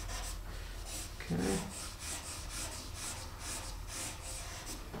so. Okay.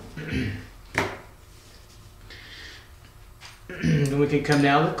 Then we can come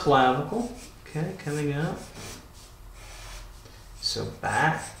down to the clavicle. Okay, coming up. So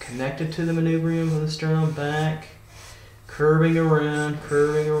back, connected to the manubrium of the sternum, back, curving around,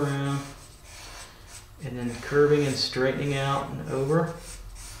 and then curving and straightening out and over.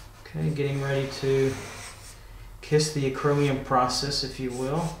 Okay, getting ready to kiss the acromion process, if you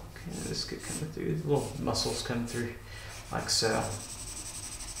will. Okay, this could come through, little muscles come through like so.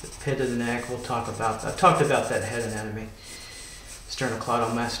 The pit of the neck, we'll talk about that. I talked about that head anatomy.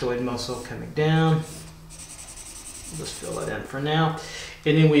 Sternocleidomastoid muscle coming down. We'll just fill that in for now.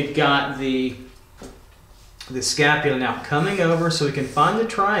 And then we've got the scapula now coming over, so we can find the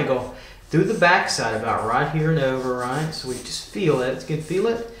triangle through the backside about right here and over, right? So we just feel it. You can feel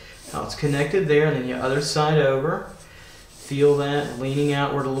it. How it's connected there, and then the other side over. Feel that leaning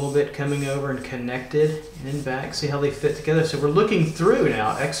outward a little bit, coming over and connected, and then back. See how they fit together. So we're looking through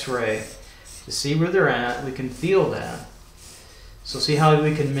now, X-ray, to see where they're at. We can feel that. So see how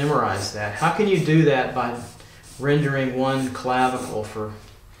we can memorize that. How can you do that? By rendering one clavicle for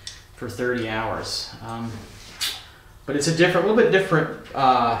 30 hours. But it's a little bit different,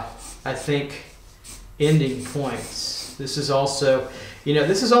 I think, ending points. This is also,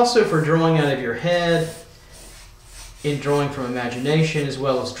 this is also for drawing out of your head. in drawing from imagination as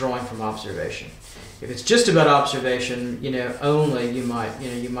well as drawing from observation. If it's just about observation, only, you might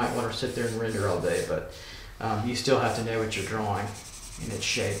want to sit there and render all day, but you still have to know what you're drawing in its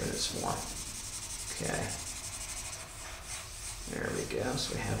shape and its form. Okay. There we go.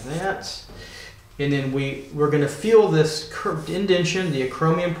 So we have that. And then we're going to feel this curved indentation, the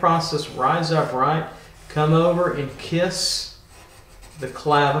acromion process rise up, right? Come over and kiss the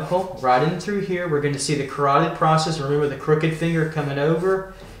clavicle right in through here. We're going to see the carotid process. Remember the crooked finger coming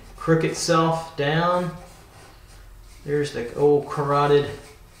over, crook itself down. There's the old carotid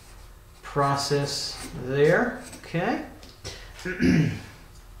process there. Okay. Then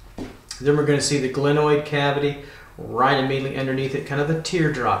we're going to see the glenoid cavity right immediately underneath it, kind of a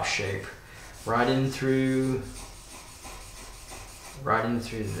teardrop shape. Right in through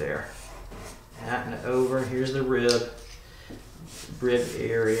there. That and over. Here's the rib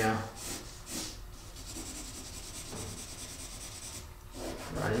area.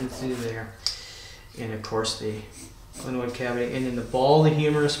 Right in through there. And of course the glenoid cavity. And then the ball of the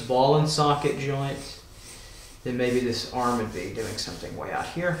humerus, ball and socket joint. Then maybe this arm would be doing something way out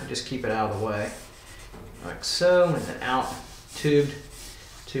here. Just keep it out of the way. Like so. And then out,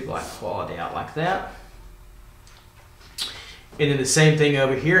 tube-like quality out like that. And then the same thing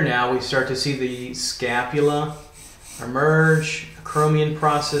over here now, we start to see the scapula emerge, acromion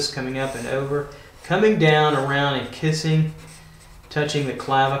process coming up and over, coming down around and kissing, touching the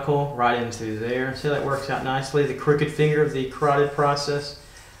clavicle right in through there. See how that works out nicely? The crooked finger of the carotid process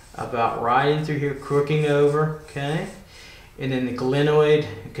about right in through here, crooking over, okay? And then the glenoid,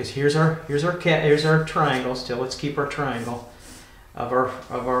 because here's our triangle still. Let's keep our triangle of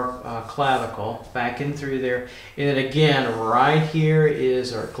our clavicle back in through there. And then again, right here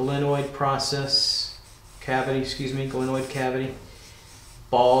is our glenoid process cavity, glenoid cavity.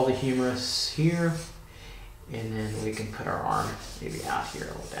 Ball the humerus here. And then we can put our arm maybe out here, a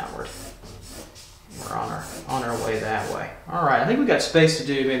little downward. We're on our way that way. All right, I think we got space to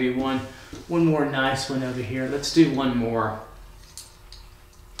do maybe one more nice one over here. Let's do one more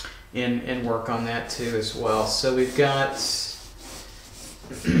and work on that too as well. So we've got,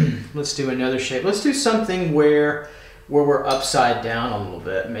 let's do another shape. Let's do something where we're upside down a little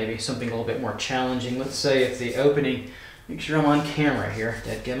bit, maybe something a little bit more challenging. Let's say if the opening, make sure I'm on camera here,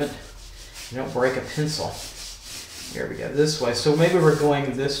 dadgummit. You don't break a pencil. Here we go, this way. So maybe we're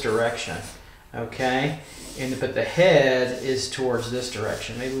going this direction, okay? But the head is towards this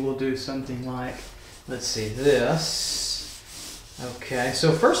direction. Maybe we'll do something like, let's see, this. Okay,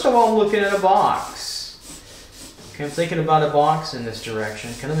 so first of all, I'm looking at a box. Okay, I'm thinking about a box in this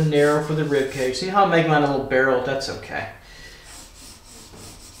direction, kind of a narrow for the rib cage. See how I'm making mine a little barrel? That's okay.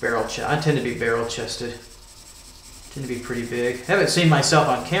 Barrel chest. I tend to be barrel chested. Tend to be pretty big. I haven't seen myself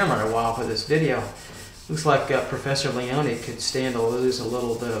on camera in a while for this video. Looks like Professor Leone could stand to lose a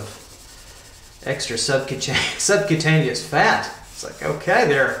little bit of extra subcutaneous fat. It's like, okay,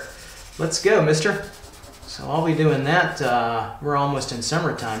 there. Let's go, mister. So I'll be doing that. We're almost in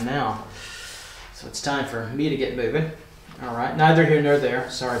summertime now. So it's time for me to get moving. All right, neither here nor there.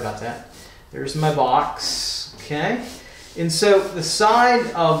 Sorry about that. There's my box, okay? And so the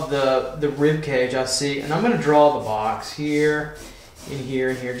side of the rib cage I see, and I'm going to draw the box here, and here,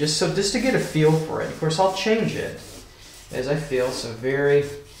 and here, just to get a feel for it. Of course, I'll change it as I feel, so very,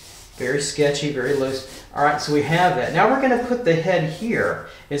 very sketchy, very loose. All right, so we have that. Now we're going to put the head here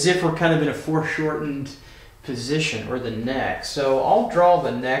as if we're kind of in a foreshortened position, or the neck. So I'll draw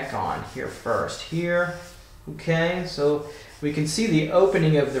the neck on here first. Here, okay, so we can see the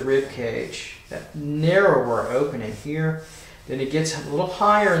opening of the rib cage, that narrower opening here. Then it gets a little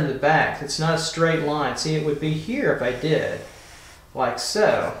higher in the back. It's not a straight line. See, it would be here if I did, like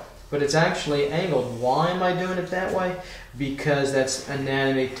so. But it's actually angled. Why am I doing it that way? Because that's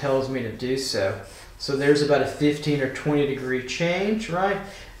anatomy tells me to do so. So there's about a 15 or 20 degree change, right?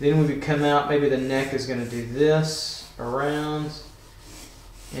 Then when we come out, maybe the neck is going to do this, around,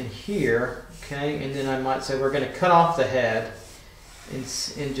 and here, okay? And then I might say we're going to cut off the head and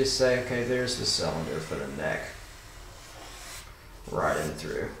just say, okay, there's the cylinder for the neck. Right in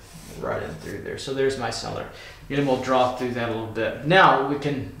through there. So there's my cylinder. And then we'll draw through that a little bit. Now we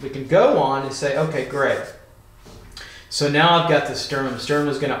can go on and say, okay, great. So now I've got the sternum. The sternum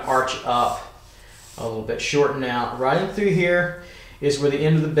is going to arch up a little bit, shorten out. Right in through here is where the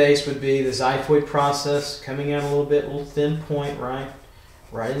end of the base would be, the xiphoid process, coming out a little bit, a little thin point, right?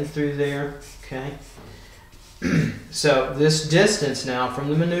 Right in through there, okay? So this distance now from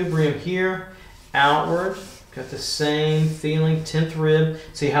the manubrium here, outward, got the same feeling, 10th rib.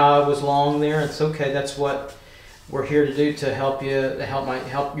 See how I was long there? It's okay, that's what we're here to do, to help you,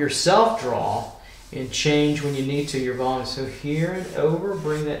 help yourself draw and change when you need to your volume. So here and over,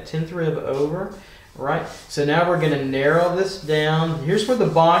 bring that 10th rib over. Right, so now we're going to narrow this down. Here's where the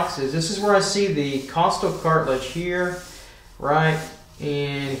box is. This is where I see the costal cartilage here, right,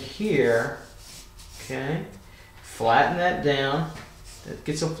 and here. Okay, flatten that down. It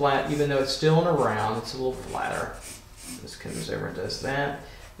gets a flat, even though it's still in a round, it's a little flatter. This comes over and does that.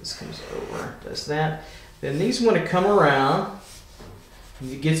 This comes over, does that. Then these want to come around.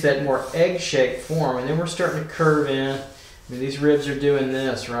 It gets that more egg-shaped form, and then we're starting to curve in. I mean, these ribs are doing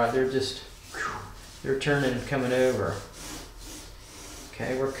this, right? They're turning and coming over.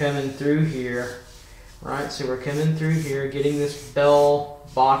 Okay, we're coming through here, right? So we're coming through here, getting this bell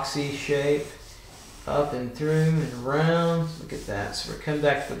boxy shape up and through and around. Look at that. So we're coming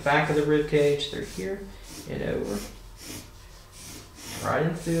back to the back of the rib cage through here and over. Right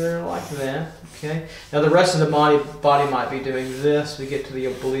in through there like that. Okay. Now the rest of the body might be doing this. We get to the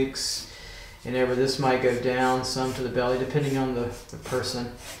obliques and over. This might go down some to the belly, depending on the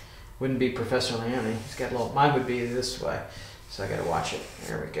person. Wouldn't be Professor Leone. He's got a little, mine would be this way. So I gotta watch it.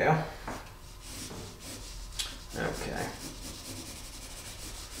 There we go. Okay.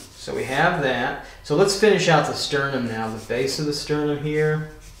 So we have that. So let's finish out the sternum now. The base of the sternum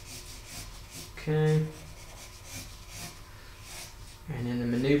here. Okay. And then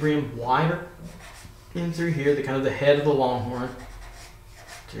the manubrium wider in through here, the kind of the head of the longhorn.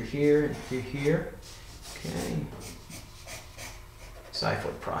 Through here and through here. Okay.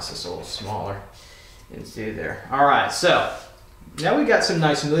 Xiphoid process a little smaller and through there. All right, so now we got some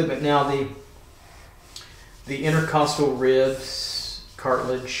nice movement. Now the intercostal ribs,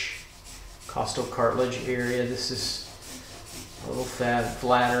 cartilage, costal cartilage area. This is a little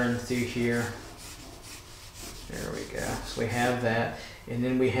flatter and through here. There we go. So we have that, and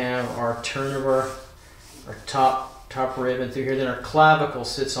then we have our turn of our top rib and through here. Then our clavicle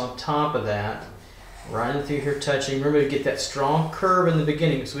sits on top of that. Right in through here touching. Remember to get that strong curve in the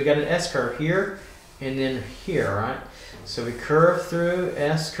beginning. So we got an S curve here and then here, right? So we curve through,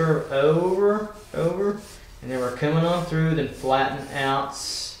 S curve over, and then we're coming on through, then flatten out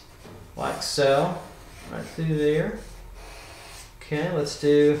like so, right through there. Okay, let's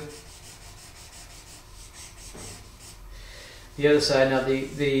do the other side. Now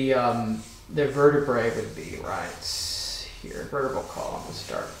the vertebrae would be right here, vertebral column to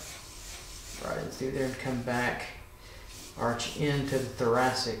start. Right in through there and come back, arch into the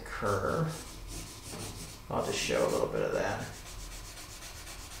thoracic curve. I'll just show a little bit of that.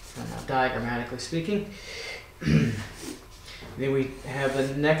 Now, diagrammatically speaking. Then we have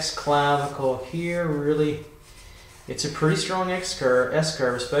the next clavicle here. Really, it's a pretty strong S curve,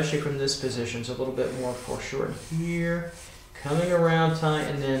 especially from this position. So a little bit more foreshortened here, coming around tight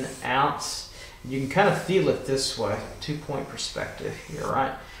and then out. You can kind of feel it this way, 2-point perspective here,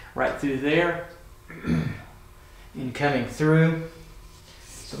 right? Right through there and coming through.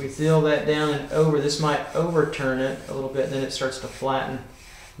 So we feel that down and over. This might overturn it a little bit, then it starts to flatten.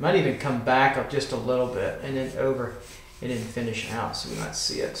 It might even come back up just a little bit and then over and then finish out. So we might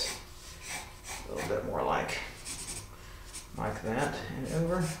see it a little bit more like that and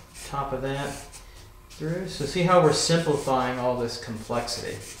over, top of that, through. So see how we're simplifying all this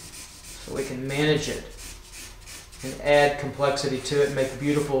complexity so we can manage it and add complexity to it and make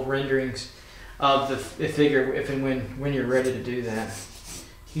beautiful renderings of the figure if and when you're ready to do that.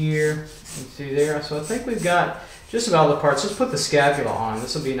 Here and through there. So I think we've got just about all the parts. Let's put the scapula on.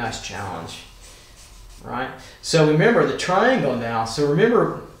 This will be a nice challenge. Right? So remember the triangle now. So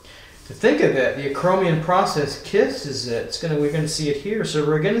remember to think of it, the acromion process kisses it. We're going to see it here. So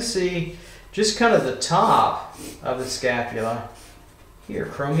we're going to see just kind of the top of the scapula here.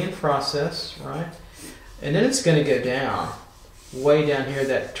 Acromion process, right? And then it's going to go down, way down here,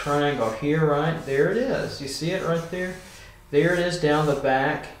 that triangle here, right? There it is. You see it right there? There it is down the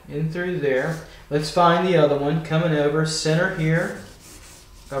back, in through there. Let's find the other one, coming over, center here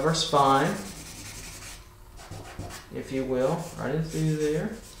of our spine, if you will, right in through there.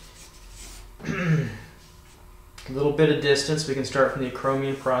 A little bit of distance. We can start from the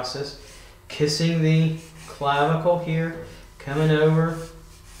acromion process, kissing the clavicle here, coming over,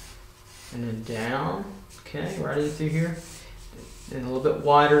 and then down. Okay, right in through here. And a little bit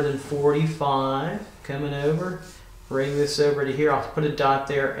wider than 45. Coming over. Bring this over to here. I'll put a dot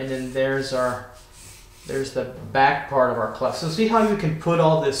there, and then there's the back part of our cleft. So see how you can put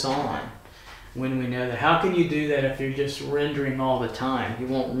all this on when we know that. How can you do that if you're just rendering all the time? You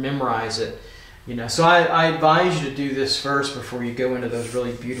won't memorize it, you know. So I advise you to do this first before you go into those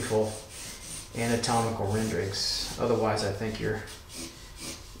really beautiful anatomical renderings. Otherwise, I think you're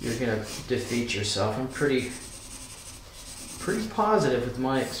going to defeat yourself. I'm pretty pretty positive with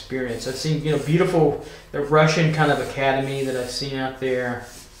my experience. I've seen, you know, beautiful, the Russian kind of academy that I've seen out there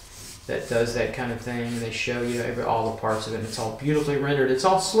that does that kind of thing. They show you all the parts of it, and it's all beautifully rendered. It's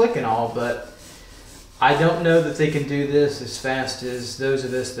all slick and all, but I don't know that they can do this as fast as those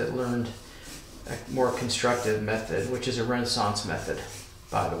of us that learned a more constructive method, which is a Renaissance method,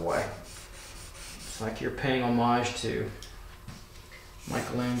 by the way. It's like you're paying homage to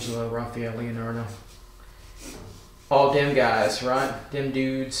Michelangelo, Raphael, Leonardo. All them guys, right? Them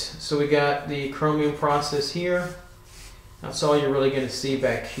dudes. So we got the chromium process here. That's all you're really going to see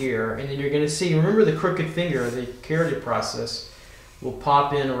back here. And then you're going to see, remember the crooked finger, the carotid process will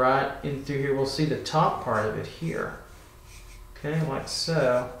pop in right in through here. We'll see the top part of it here. Okay, like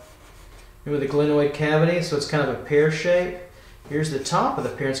so. Remember the glenoid cavity? So it's kind of a pear shape. Here's the top of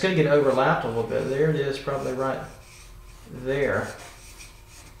the pear. It's going to get overlapped a little bit. There it is, probably right there.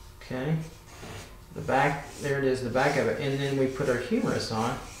 Okay. The back, there it is, the back of it. And then we put our humerus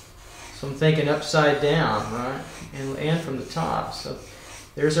on. So I'm thinking upside down, right? And from the top. So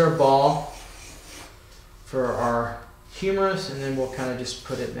there's our ball for our humerus, and then we'll kind of just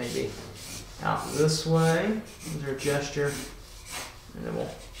put it maybe out this way. There's our gesture. And then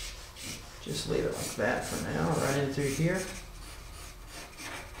we'll just leave it like that for now, right in through here.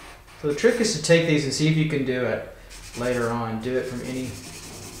 So the trick is to take these and see if you can do it later on. Do it from any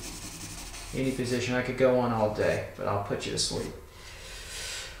position. I could go on all day, but I'll put you to sleep.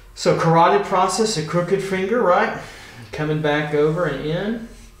 So carotid process, a crooked finger, right? Coming back over and in.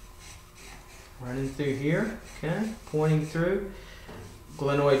 Running through here, okay? Pointing through.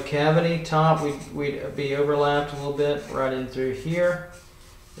 Glenoid cavity, top, we'd be overlapped a little bit, right in through here.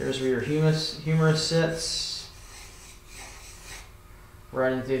 There's where your humerus sits.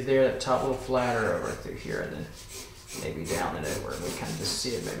 Right in through there, that top little flatter over through here, and then maybe down and over, and we kind of just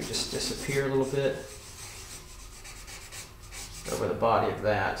see it maybe just disappear a little bit over the body of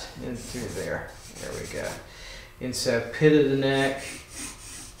that, in through there. There we go. And so pit of the neck,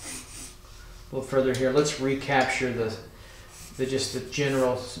 a little further here. Let's recapture the just the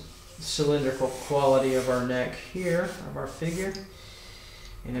general cylindrical quality of our neck here, of our figure.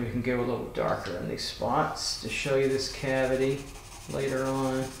 And then we can go a little darker in these spots to show you this cavity later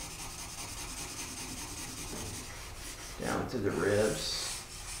on. Down to the ribs,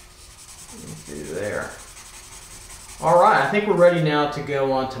 and through there. All right, I think we're ready now to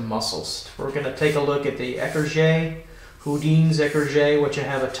go on to muscles. We're going to take a look at the écorché, Houdin's écorché, which I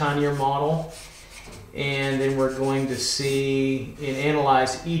have a tinier model. And then we're going to see and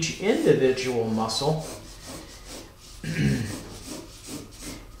analyze each individual muscle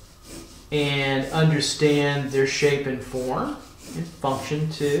and understand their shape and form and function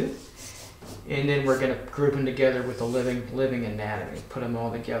too. And then we're going to group them together with the living anatomy. Put them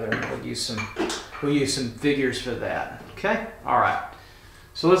all together, and we'll use some figures for that. Okay? All right.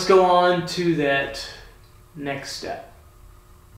 So let's go on to that next step.